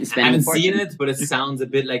haven't seen it, but it sounds a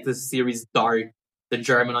bit like the series Dark, the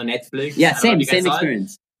German on Netflix. Yeah, same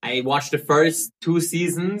experience. I watched the first 2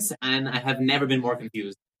 seasons and I have never been more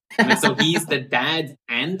confused. So he's the dad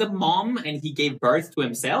and the mom, and he gave birth to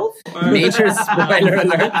himself. Major spoiler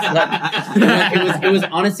alert! It was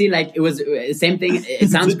honestly like it was the same thing. It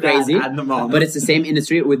sounds crazy, but it's the same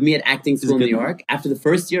industry. With me at acting school in New York, after the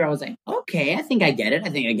first year, I was like, okay, I think I get it.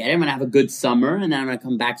 I'm gonna have a good summer, and then I'm gonna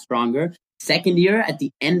come back stronger. Second year, at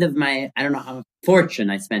the end of my, I don't know how much fortune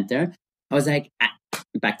I spent there, I was like,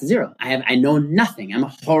 back to zero. I know nothing. I'm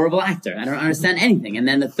a horrible actor. I don't understand anything. And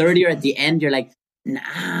then the third year, at the end, you're like, nah,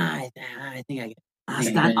 I think I get it.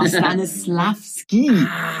 Stanislavski.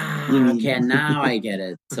 Okay, now I get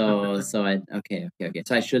it. So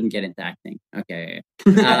I shouldn't get into acting. Okay.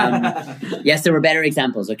 Yes, there were better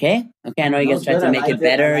examples. Okay. I know you guys tried to make it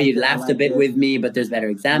better. You laughed a bit with me, but there's better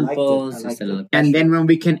examples. And then when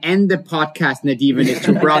we can end the podcast, Nadiv and his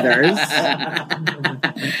 2 brothers,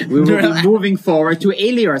 we will be moving forward to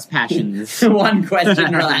Elior's passions. One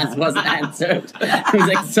question our last wasn't answered. It was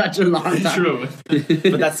like such a long time. True.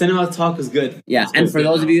 But that cinema talk was good. Yeah, and for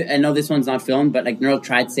those of you, I know this one's not filmed, but like Neural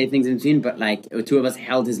tried to say things in between, but like 2 of us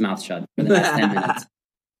held his mouth shut for the next 10 minutes.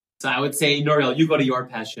 So I would say, Nuriel, you go to your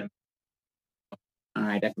passion. All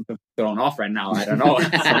right, I'm thrown off right now. I don't know.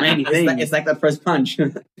 So many things. It's like that first punch.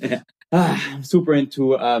 I'm super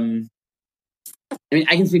into. I mean,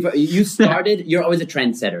 I can speak for you. Started. You're always a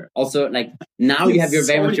trendsetter. Also, like now you have your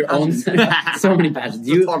very much your own. So many passions.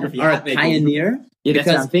 You are a pioneer. Yeah, that's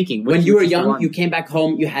what I'm thinking. When you were young, you came back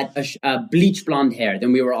home. You had a bleach blonde hair.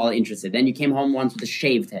 Then we were all interested. Then you came home once with a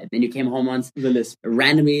shaved head. Then you came home once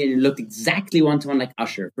randomly and it looked exactly 1-to-1 like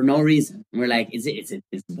Usher for no reason. And we're like, is it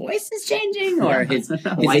his voice is changing or is it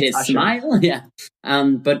his smile? Yeah.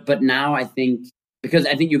 But now I think because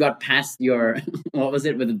I think you got past your what was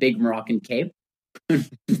it with a big Moroccan cape.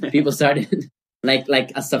 People started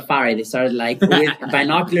like a safari. They started like with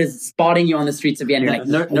binoculars spotting you on the streets of Vienna. You're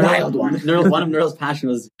like wild one. One of Neural's passion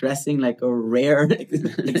was dressing like a rare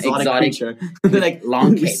exotic creature. Like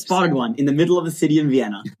long capes. We spotted one in the middle of the city in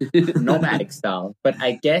Vienna, nomadic style. But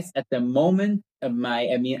I guess at the moment,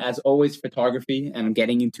 as always, photography, and I'm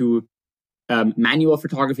getting into manual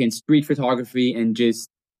photography and street photography, and just.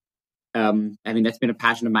 That's been a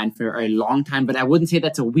passion of mine for a long time, but I wouldn't say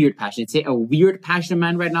that's a weird passion. I'd say a weird passion of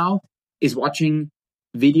mine right now is watching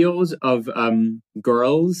videos of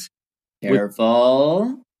girls.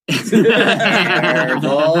 Careful.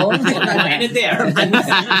 Careful. End it there.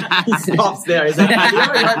 He stops there. He's like, your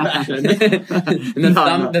passion. And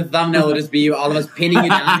the thumbnail will just be you, all of us pinning you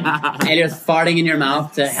down. Elliot's farting in your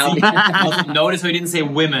mouth to help you. Also, notice how he didn't say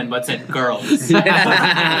women, but said girls.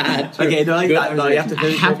 Okay, no, you have to I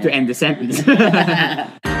finish. have to end the sentence.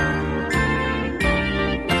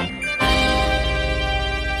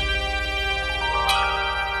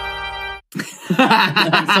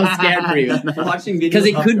 I'm so scared for you. Watching videos Because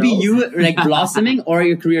it of could be girls. you like blossoming or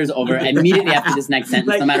your career is over immediately after this next sentence,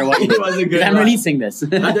 Like, no matter what you it do. was a good I'm one. releasing this.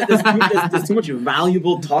 There's too much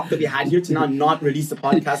valuable talk that we had here to now not release the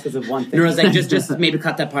podcast because of one thing. Nura's like, just maybe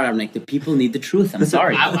cut that part out. I'm like, the people need the truth. I'm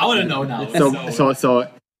sorry. I want to know now. So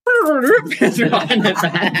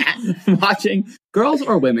watching girls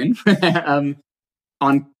or women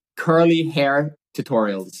on curly hair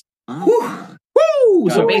tutorials. Woo!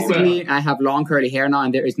 So Oh. basically, I have long curly hair now,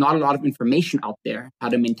 and there is not a lot of information out there how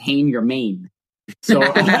to maintain your mane. So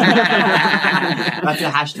That's a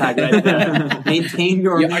hashtag right there. Maintain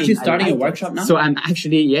your Aren't you mane. starting I a like workshop now? So I'm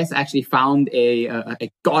actually found a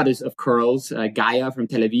goddess of curls, Gaia from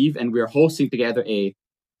Tel Aviv, and we're hosting together a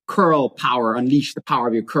Curl Power, Unleash the Power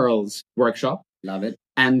of Your Curls workshop. Love it.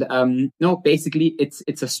 And no, basically it's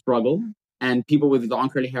a struggle, and people with long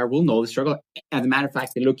curly hair will know the struggle. As a matter of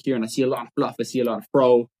fact, I look here and I see a lot of fluff, I see a lot of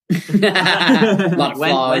fro. A lot of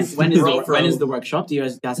flaws. When is the workshop? Do you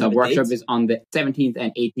guys The have a workshop date? is on the 17th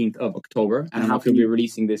and 18th of October. I don't know if we'll be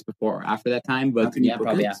releasing this before or after that time, but Yeah,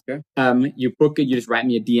 probably after. you book it, you just write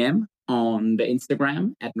me a DM on the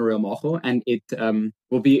Instagram at Nouriel Mocho, and it's going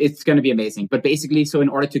to be amazing. But basically, so in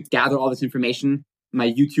order to gather all this information, my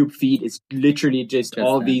YouTube feed is literally just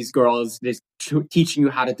all that. these girls just teaching you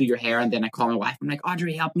how to do your hair. And then I call my wife. I'm like,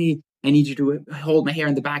 Audrey, help me. I need you to hold my hair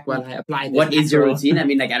in the back while I apply this. What is your natural-" routine? I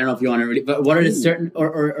mean, like, I don't know if you want to really, but what are the certain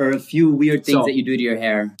or a few weird things So- that you do to your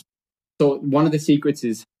hair? So one of the secrets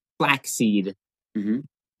is flaxseed. Mm-hmm.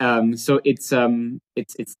 So it's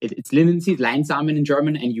lindenseed, Leinsamen in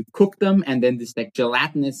German, and you cook them, and then this like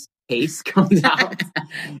gelatinous paste comes out,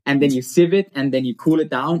 and then you sieve it, and then you cool it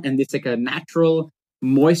down, and it's like a natural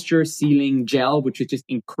moisture sealing gel, which is just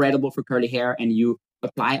incredible for curly hair. And you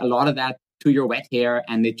apply a lot of that to your wet hair,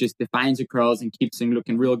 and it just defines your curls and keeps them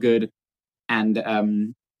looking real good. And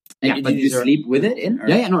And but did you these are- sleep with it in? Or?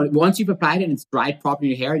 yeah, no. Once you've applied it and it's dried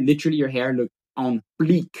properly in your hair, literally your hair looks on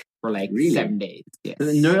fleek for like Really? 7 days. Yes.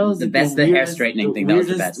 Nouriel's The best, the hair straightening thing, that was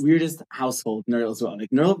the best. Weirdest household, Nouriel as well. Like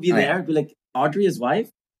Nouriel would be Oh, yeah. there, be like Audrey, his wife,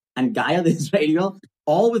 and Gaia, the Israeli girl,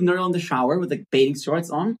 all with Nouriel in the shower with like bathing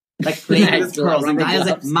shorts on, like playing with his curls. And Rubber Gaia's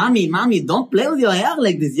like, gloves. mommy, don't play with your hair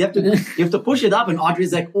like this. You have to push it up. And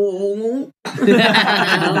Audrey's like, oh.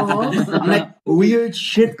 I'm like, weird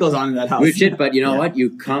shit goes on in that house. Weird shit, but you know what?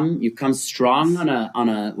 You come strong on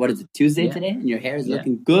a what is it, Tuesday Yeah. today, and your hair is Yeah.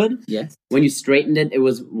 looking good. Yes. When you straightened it, it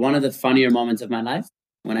was one of the funnier moments of my life.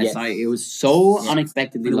 When I Yes. saw it, it was so Yeah.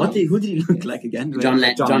 unexpectedly Who long. did he look like again? John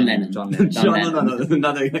Lennon. John Lennon. John, Lennon. no,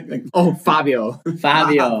 another. Like, Oh, Fabio.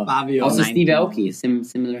 Fabio. Fabio. Also 19. Steve Aoki,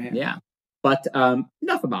 similar hair. Yeah. But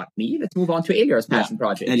enough about me. Let's move on to Elior's passion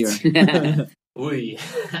project. Elior. Ooh.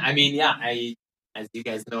 I mean, yeah, as you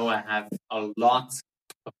guys know, I have a lot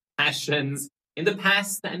of passions in the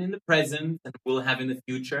past and in the present, and will have in the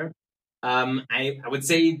future. I would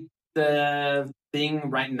say the thing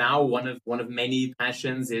right now, one of many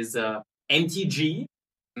passions is MTG,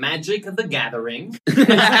 Magic the Gathering.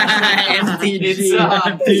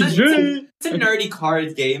 It's a nerdy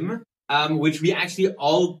card game. Which we actually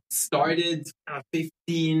all started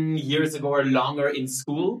 15 years ago or longer in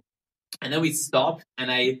school. And then we stopped,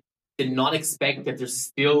 and I did not expect that there's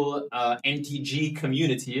still MTG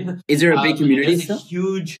community. Is there a big community There's still? a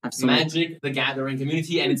huge Absolutely. Magic the Gathering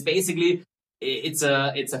community, and it's basically it's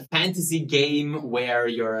a fantasy game where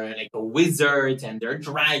you're like a wizard, and there are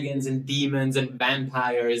dragons and demons and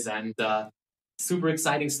vampires and super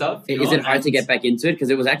exciting stuff. you Is know, it hard to and- get back into it? Because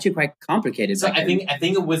it was actually quite complicated. so back I then.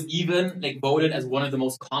 think it was even like voted as one of the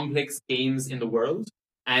most complex games in the world,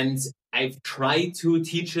 and I've tried to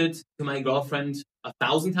teach it to my girlfriend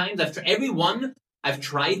 1,000 times. After every one I've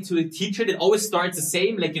tried to teach it, it always starts the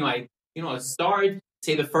same. Like I start,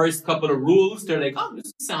 say the first couple of rules, they're like, oh,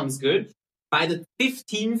 this sounds good. By the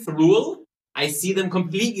 15th rule, I see them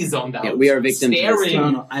completely zoned out. Yeah, we are victims of this.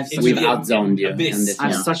 staring. No, I have such into We've the outzoned you. abyss. in this I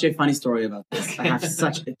have now. such a funny story about this. I have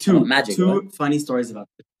such About magic, two what? funny stories about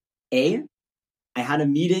this. I had a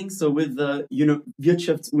meeting with the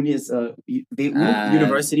Wirtschaftsuni is WU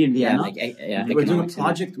University in Yeah, Vienna. We were doing a economics, yeah.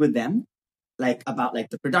 project with them, like about like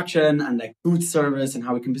the production and like food service and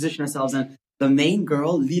how we can position ourselves. And the main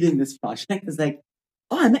girl leading this project is like,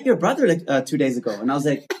 "Oh, I met your brother like 2 days ago," and I was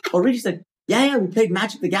like, "Oh, really?" She's like, yeah, we played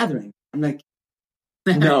Magic the Gathering. I'm like,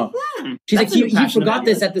 no. She's That's like, an he impression forgot of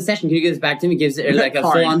this Elliot. at the session. Can you give this back to me? Gives her like a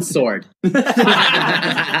Card. full-on sword. that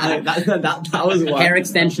was one. Hair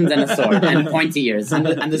extensions and a sword and pointy ears. And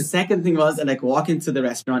the second thing was, I like walk into the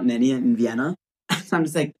restaurant Nenny in Vienna. So I'm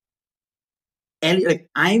just like, Elliot, like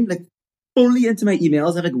I'm like fully into my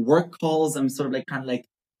emails. I have like work calls. I'm sort of like kind of like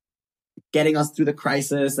getting us through the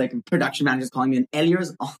crisis. Like production managers calling me, and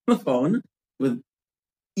Elliot's on the phone with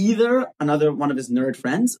either another one of his nerd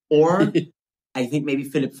friends or I think maybe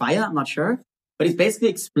Philip Faya. I'm not sure. But he's basically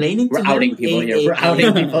explaining to We're him. outing people here. We're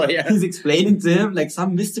outing people here. He's explaining to him like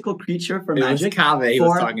some mystical creature for magic. Kaveh he for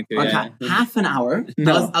was talking to. Yeah. half an hour.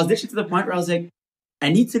 No. I was literally to the point where I was like, I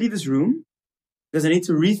need to leave this room because I need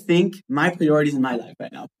to rethink my priorities in my life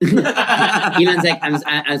right now. Elon's like,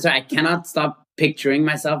 I'm sorry, I cannot stop picturing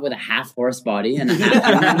myself with a half horse body and a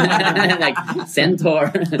half like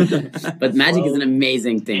centaur. But magic is an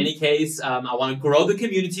amazing In thing. any case, I want to grow the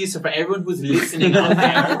community. So for everyone who's listening out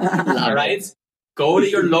there, all right, go to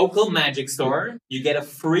your local magic store. You get a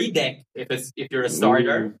free deck if you're a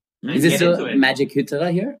starter. And Is it get into still it. Magic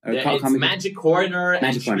Hütterer here? Or Yeah, it's Comic- Magic Corner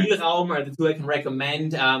Magic and Corner. Spielraum are the two I can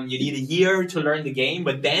recommend. You need a year to learn the game,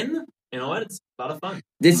 but then you know what? It's a lot of fun.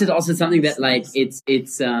 This is also something that like it's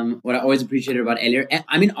what I always appreciated about Elliot.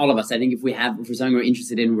 I mean, all of us. I think if for something we're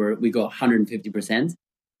interested in, we go 150%.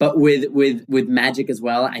 But with magic as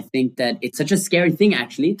well, I think that it's such a scary thing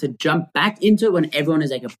actually to jump back into it when everyone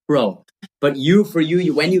is like a pro. But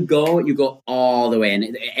when you go all the way,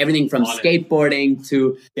 and everything from On it. skateboarding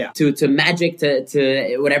to magic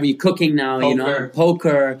to whatever you're cooking now, you know,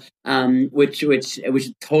 poker, which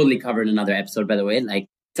totally covered in another episode, by the way. Like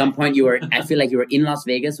at some point I feel like you were in Las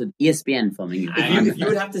Vegas with ESPN filming you. If you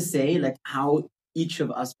would have to say like how each of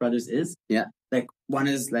us brothers is, Yeah. like one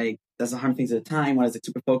is like does 100 things at a time, one is like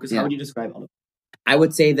super focused. Yeah. How would you describe all of them? I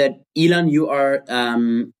would say that Elon, you are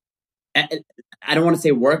I don't want to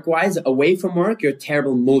say work-wise, away from work, you're a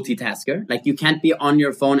terrible multitasker. Like you can't be on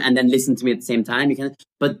your phone and then listen to me at the same time. You can,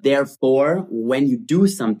 but therefore, when you do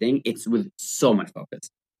something, it's with so much focus.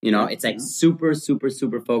 You know, it's like super, super,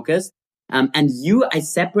 super focused. And I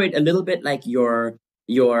separate a little bit like your.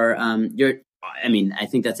 I mean, I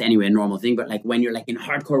think that's anyway a normal thing. But like when you're like in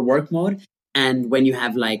hardcore work mode, and when you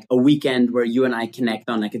have like a weekend where you and I connect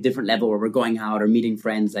on like a different level, where we're going out or meeting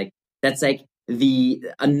friends, like that's like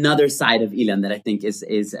another side of Elon that I think is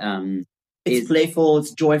playful,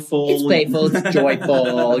 it's joyful. It's playful, it's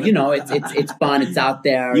joyful. You know, it's fun. It's out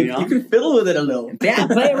there. You know, you can fiddle with it a little. Yeah,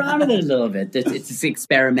 play around with it a little bit. It's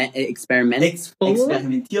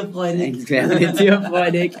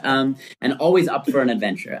experimentfreudig, and always up for an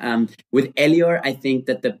adventure. With Elior, I think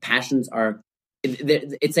that the passions are.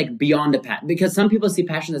 It's like beyond a passion, because some people see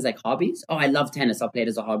passion as like hobbies. Oh, I love tennis, I'll play it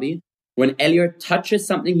as a hobby. When Elior touches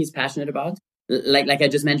something he's passionate about, like I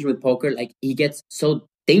just mentioned with poker, like he gets so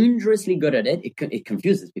dangerously good at it, it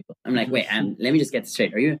confuses people. I'm like, wait, let me just get this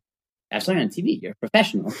straight. I saw you on TV. You're a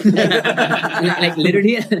professional, like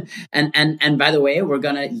literally. And by the way,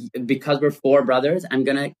 because we're four brothers, I'm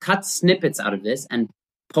gonna cut snippets out of this and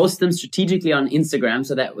post them strategically on Instagram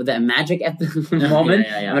so that with that magic at the moment,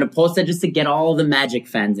 I'm going to post that just to get all the magic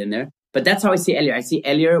fans in there. But that's how I see Elior. I see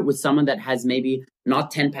Elior with someone that has maybe not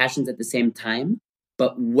 10 passions at the same time,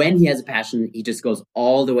 but when he has a passion, he just goes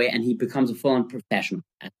all the way and he becomes a full-on professional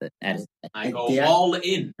at it. I go all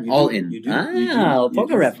in. All in. You do.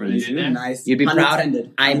 Poker reference. You do. Nice. You'd be proud.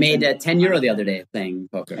 Unintended. I made €10 the other day playing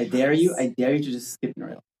poker. I dare you to just skip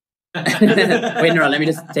Nouriel. Wait, Nuriel, let me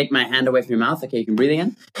just take my hand away from your mouth. Okay, you can breathe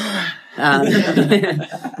again.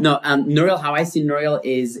 Nuriel, how I see Nuriel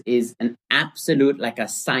is an absolute, like a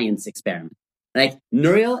science experiment. Like,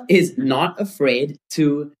 Nuriel is not afraid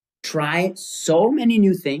to try so many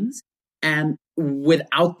new things and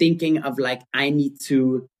without thinking of like, I need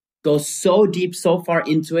to go so deep, so far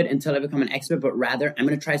into it until I become an expert, but rather I'm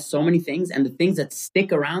going to try so many things, and the things that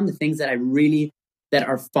stick around, the things that that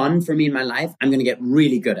are fun for me in my life, I'm going to get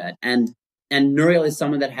really good at. And Nuriel is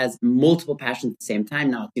someone that has multiple passions at the same time.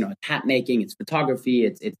 Now, you know, it's hat making, it's photography,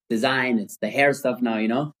 it's design, it's the hair stuff now, you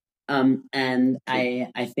know. And I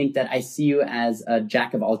think that I see you as a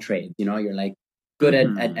jack of all trades. You know, you're like good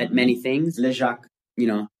at many things. Le Jacques. You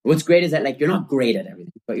know, what's great is that like you're not great at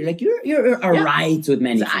everything, but you're like you're alright with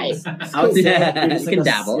many things. I would say you can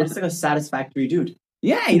dabble. You're just like a satisfactory dude.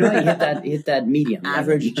 Yeah, you know, you hit that medium.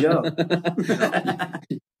 Average Joe. I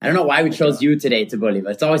don't know why we chose you today to bully,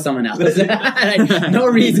 but it's always someone else. Like, no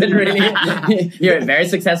reason, really. You're a very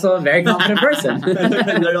successful, very confident person.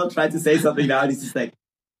 Nuriel tried to say something now, and he's just like,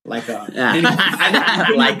 like a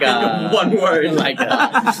like one word, like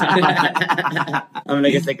I'm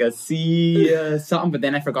like it's like a C something, but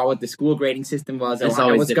then I forgot what the school grading system was. It's I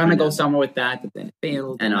always was gonna different, go yeah. somewhere with that, but then it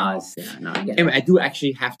failed. and now. I get it. Anyway, I do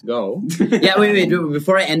actually have to go. Yeah, wait.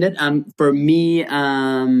 Before I end it, for me,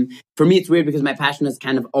 it's weird because my passion has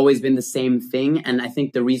kind of always been the same thing, and I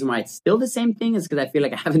think the reason why it's still the same thing is because I feel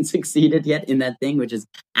like I haven't succeeded yet in that thing, which is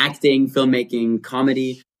acting, filmmaking,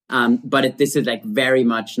 comedy. But this is like very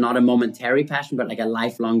much not a momentary passion, but like a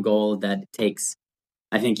lifelong goal that takes,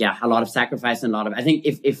 I think, a lot of sacrifice and a lot of. I think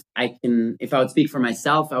if I would speak for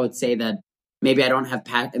myself, I would say that. Maybe I don't have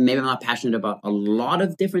maybe I'm not passionate about a lot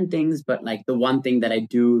of different things, but like the one thing that I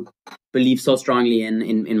do believe so strongly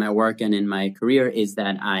in my work and in my career is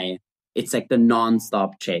that it's like the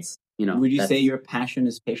non-stop chase. You know, Would you say your passion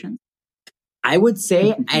is patience? I would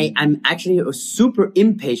say I'm actually super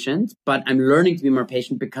impatient, but I'm learning to be more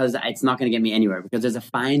patient because it's not going to get me anywhere. Because there's a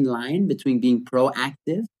fine line between being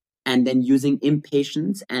proactive and then using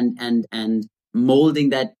impatience and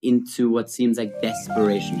molding that into what seems like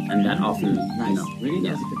desperation, and that often, Nice. Really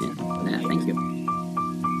nice. Thank you.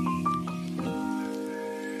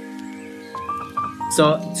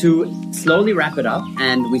 So to slowly wrap it up,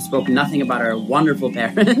 and we spoke nothing about our wonderful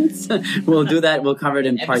parents. We'll do that. We'll cover it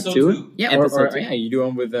in part Episode 2. two. Yeah, Episode or 2. yeah, you do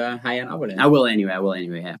one with Haya and Abel. I will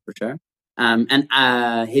anyway. Yeah, for sure. And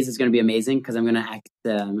his is going to be amazing because I'm going to act.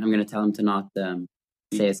 I'm going to tell him to not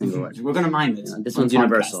say a single word. We're gonna mind this. This on one's podcast.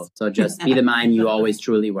 universal. So just be the man you always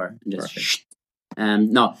truly were. And just Perfect.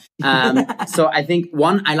 no. So I think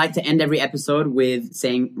I like to end every episode with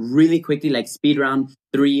saying really quickly, like speed round,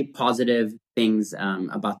 3 positive things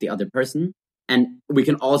about the other person. And we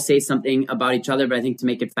can all say something about each other, but I think to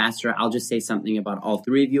make it faster, I'll just say something about all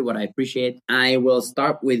 3 of you, what I appreciate. I will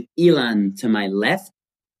start with Ilan to my left.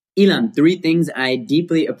 Ilan, 3 things I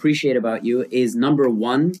deeply appreciate about you is number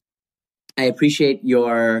 1, I appreciate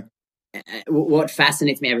your. What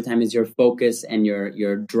fascinates me every time is your focus and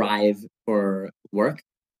your drive for work,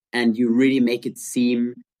 and you really make it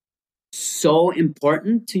seem so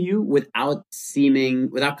important to you without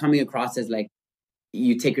coming across as like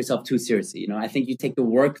you take yourself too seriously. You know, I think you take the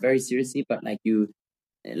work very seriously, but like we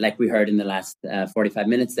heard in the last 45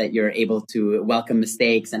 minutes, that you're able to welcome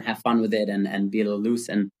mistakes and have fun with it and be a little loose.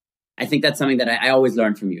 And I think that's something that I always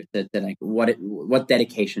learn from you, that like what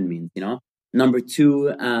dedication means, you know. Number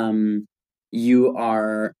 2,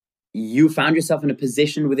 you found yourself in a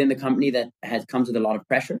position within the company that has comes with a lot of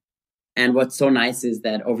pressure. And what's so nice is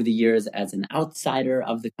that over the years, as an outsider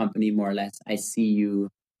of the company, more or less, I see you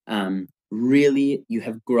really, you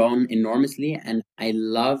have grown enormously. And I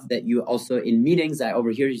love that you also, in meetings, I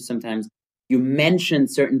overhear you sometimes, you mention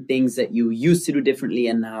certain things that you used to do differently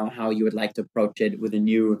and now how you would like to approach it with a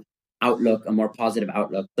new outlook, a more positive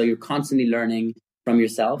outlook. So you're constantly learning from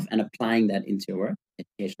yourself and applying that into your work,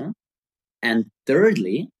 educational. And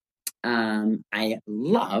thirdly, I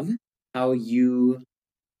love how you,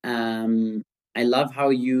 we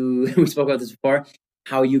spoke about this before,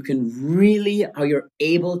 how you're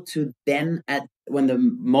able to then, when the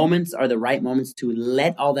moments are the right moments, to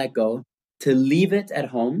let all that go, to leave it at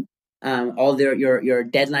home, all your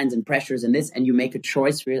deadlines and pressures and this, and you make a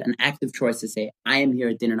choice for it, an active choice to say, I am here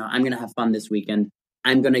at dinner now, I'm going to have fun this weekend,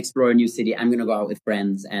 I'm going to explore a new city, I'm going to go out with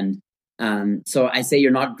friends. And so I say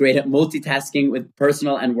you're not great at multitasking with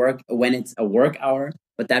personal and work when it's a work hour.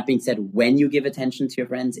 But that being said, when you give attention to your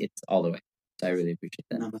friends, it's all the way. So I really appreciate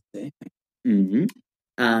that. Namaste. Mm-hmm.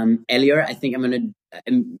 Elior, I think I'm going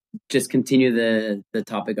to just continue the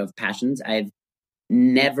topic of passions. I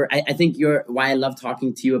think why I love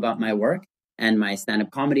talking to you about my work and my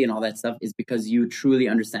stand-up comedy and all that stuff is because you truly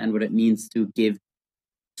understand what it means to give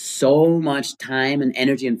so much time and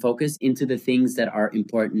energy and focus into the things that are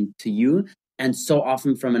important to you. And so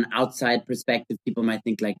often from an outside perspective, people might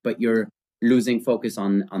think like, but you're losing focus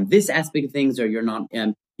on this aspect of things, or you're not,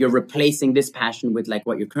 you're replacing this passion with like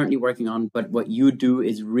what you're currently working on. But what you do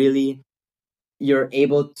is really, you're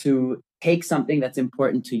able to take something that's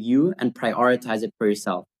important to you and prioritize it for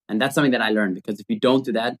yourself. And that's something that I learned, because if you don't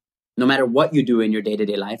do that, no matter what you do in your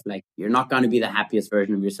day-to-day life, like you're not going to be the happiest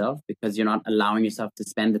version of yourself, because you're not allowing yourself to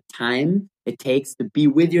spend the time it takes to be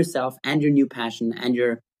with yourself and your new passion and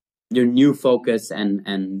your new focus.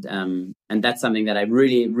 And that's something that I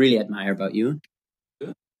really, really admire about you.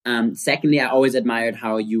 Secondly, I always admired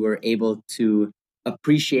how you were able to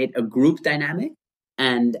appreciate a group dynamic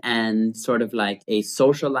and sort of like a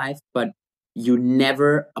social life, but you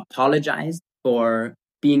never apologized for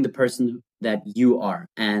being the person that you are.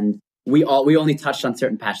 And we only touched on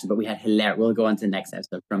certain passions, but we had hilarious. We'll go on to the next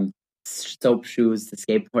episode, from soap shoes to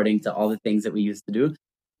skateboarding to all the things that we used to do.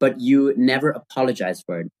 but you never apologize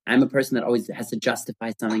for it. I'm a person that always has to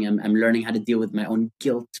justify something. I'm learning how to deal with my own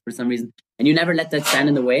guilt for some reason. And you never let that stand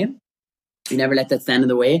in the way. You never let that stand in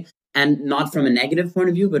the way. And not from a negative point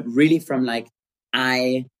of view, but really from like,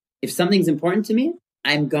 if something's important to me,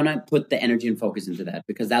 I'm going to put the energy and focus into that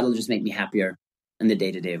because that'll just make me happier in the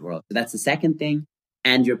day-to-day world. So that's the second thing.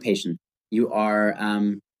 And you're patient. You are,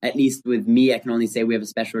 at least with me, I can only say we have a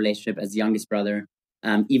special relationship as youngest brother.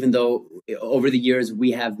 Even though over the years we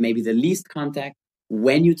have maybe the least contact,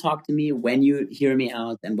 when you talk to me, when you hear me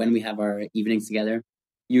out, and when we have our evenings together,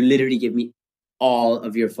 you literally give me all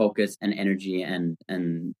of your focus and energy, and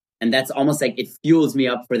that's almost like it fuels me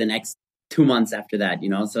up for the next 2 months after that, you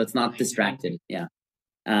know. So it's not distracted, yeah.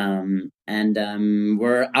 We're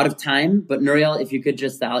out of time, but Nuriel, if you could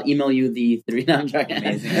just, I'll email you the 3. No, I'm joking.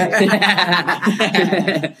 Amazing.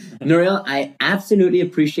 Nuriel, I absolutely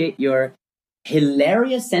appreciate your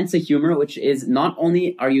hilarious sense of humor, which is not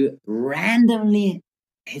only are you randomly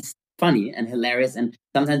funny and hilarious, and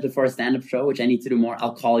sometimes before a stand-up show, which I need to do more,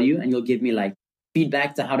 I'll call you and you'll give me like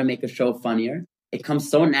feedback to how to make a show funnier. It comes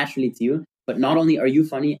so naturally to you. But not only are you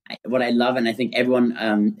funny, what I love, and I think everyone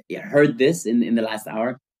heard this in the last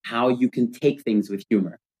hour, how you can take things with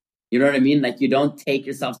humor. You know what I mean? Like you don't take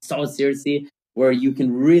yourself so seriously, where you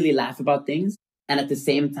can really laugh about things, and at the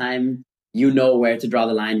same time, you know where to draw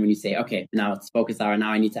the line when you say, okay, now it's focus hour.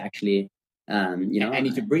 Now I need to actually, I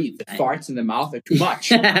need to breathe. The farts in the mouth are too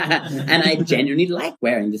much. And I genuinely like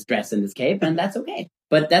wearing this dress and this cape, and that's okay.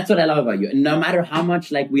 But that's what I love about you. And no matter how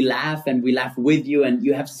much like we laugh and we laugh with you, and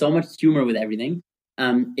you have so much humor with everything,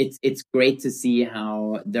 it's great to see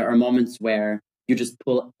how there are moments where you just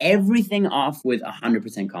pull everything off with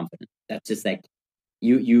 100% confidence. That's just like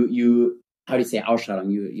you how do you say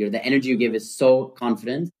Ausstrahlung? You're the energy you give is so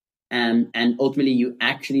confident, and ultimately you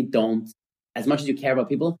actually don't, as much as you care about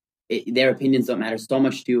people, their opinions don't matter so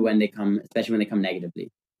much to you when they come, especially when they come negatively.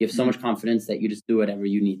 You have so much confidence that you just do whatever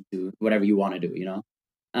you need to, whatever you want to do, you know?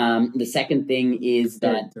 The second thing is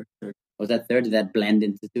that, was that third? Did that blend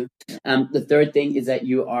into two? Yeah. The third thing is that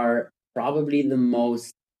you are probably the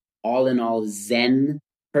most all in all Zen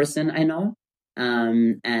person I know.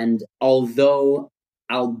 And although,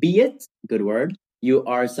 albeit, good word, you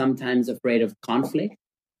are sometimes afraid of conflict,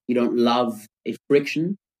 you don't love a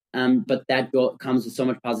friction, but that comes with so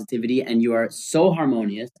much positivity, and you are so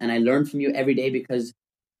harmonious. And I learn from you every day, because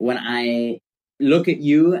when I look at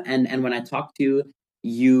you and when I talk to you,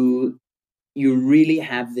 you really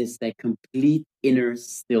have this like complete inner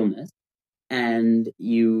stillness, and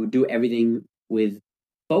you do everything with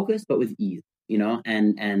focus, but with ease, you know?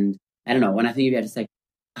 And I don't know, when I think of you, I just like,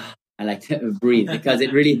 I like to breathe, because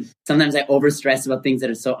it really, sometimes I overstress about things that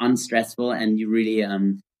are so unstressful, and you really,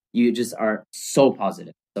 you just are so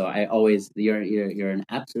positive. So I always, you're an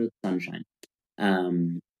absolute sunshine.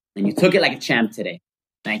 And you took it like a champ today.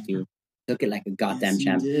 Thank you. Took it like a goddamn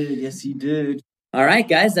champ. Yes, you did. All right,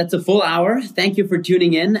 guys, that's a full hour. Thank you for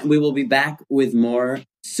tuning in. We will be back with more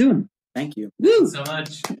soon. Thank you. Woo! So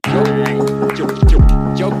much.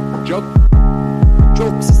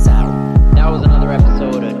 Jokes aside. That was another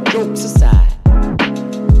episode of Jokes Aside.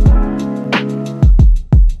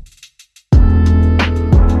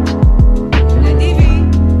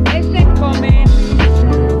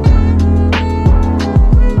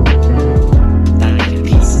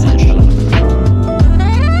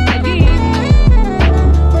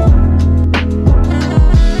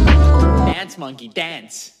 Monkey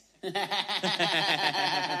dance.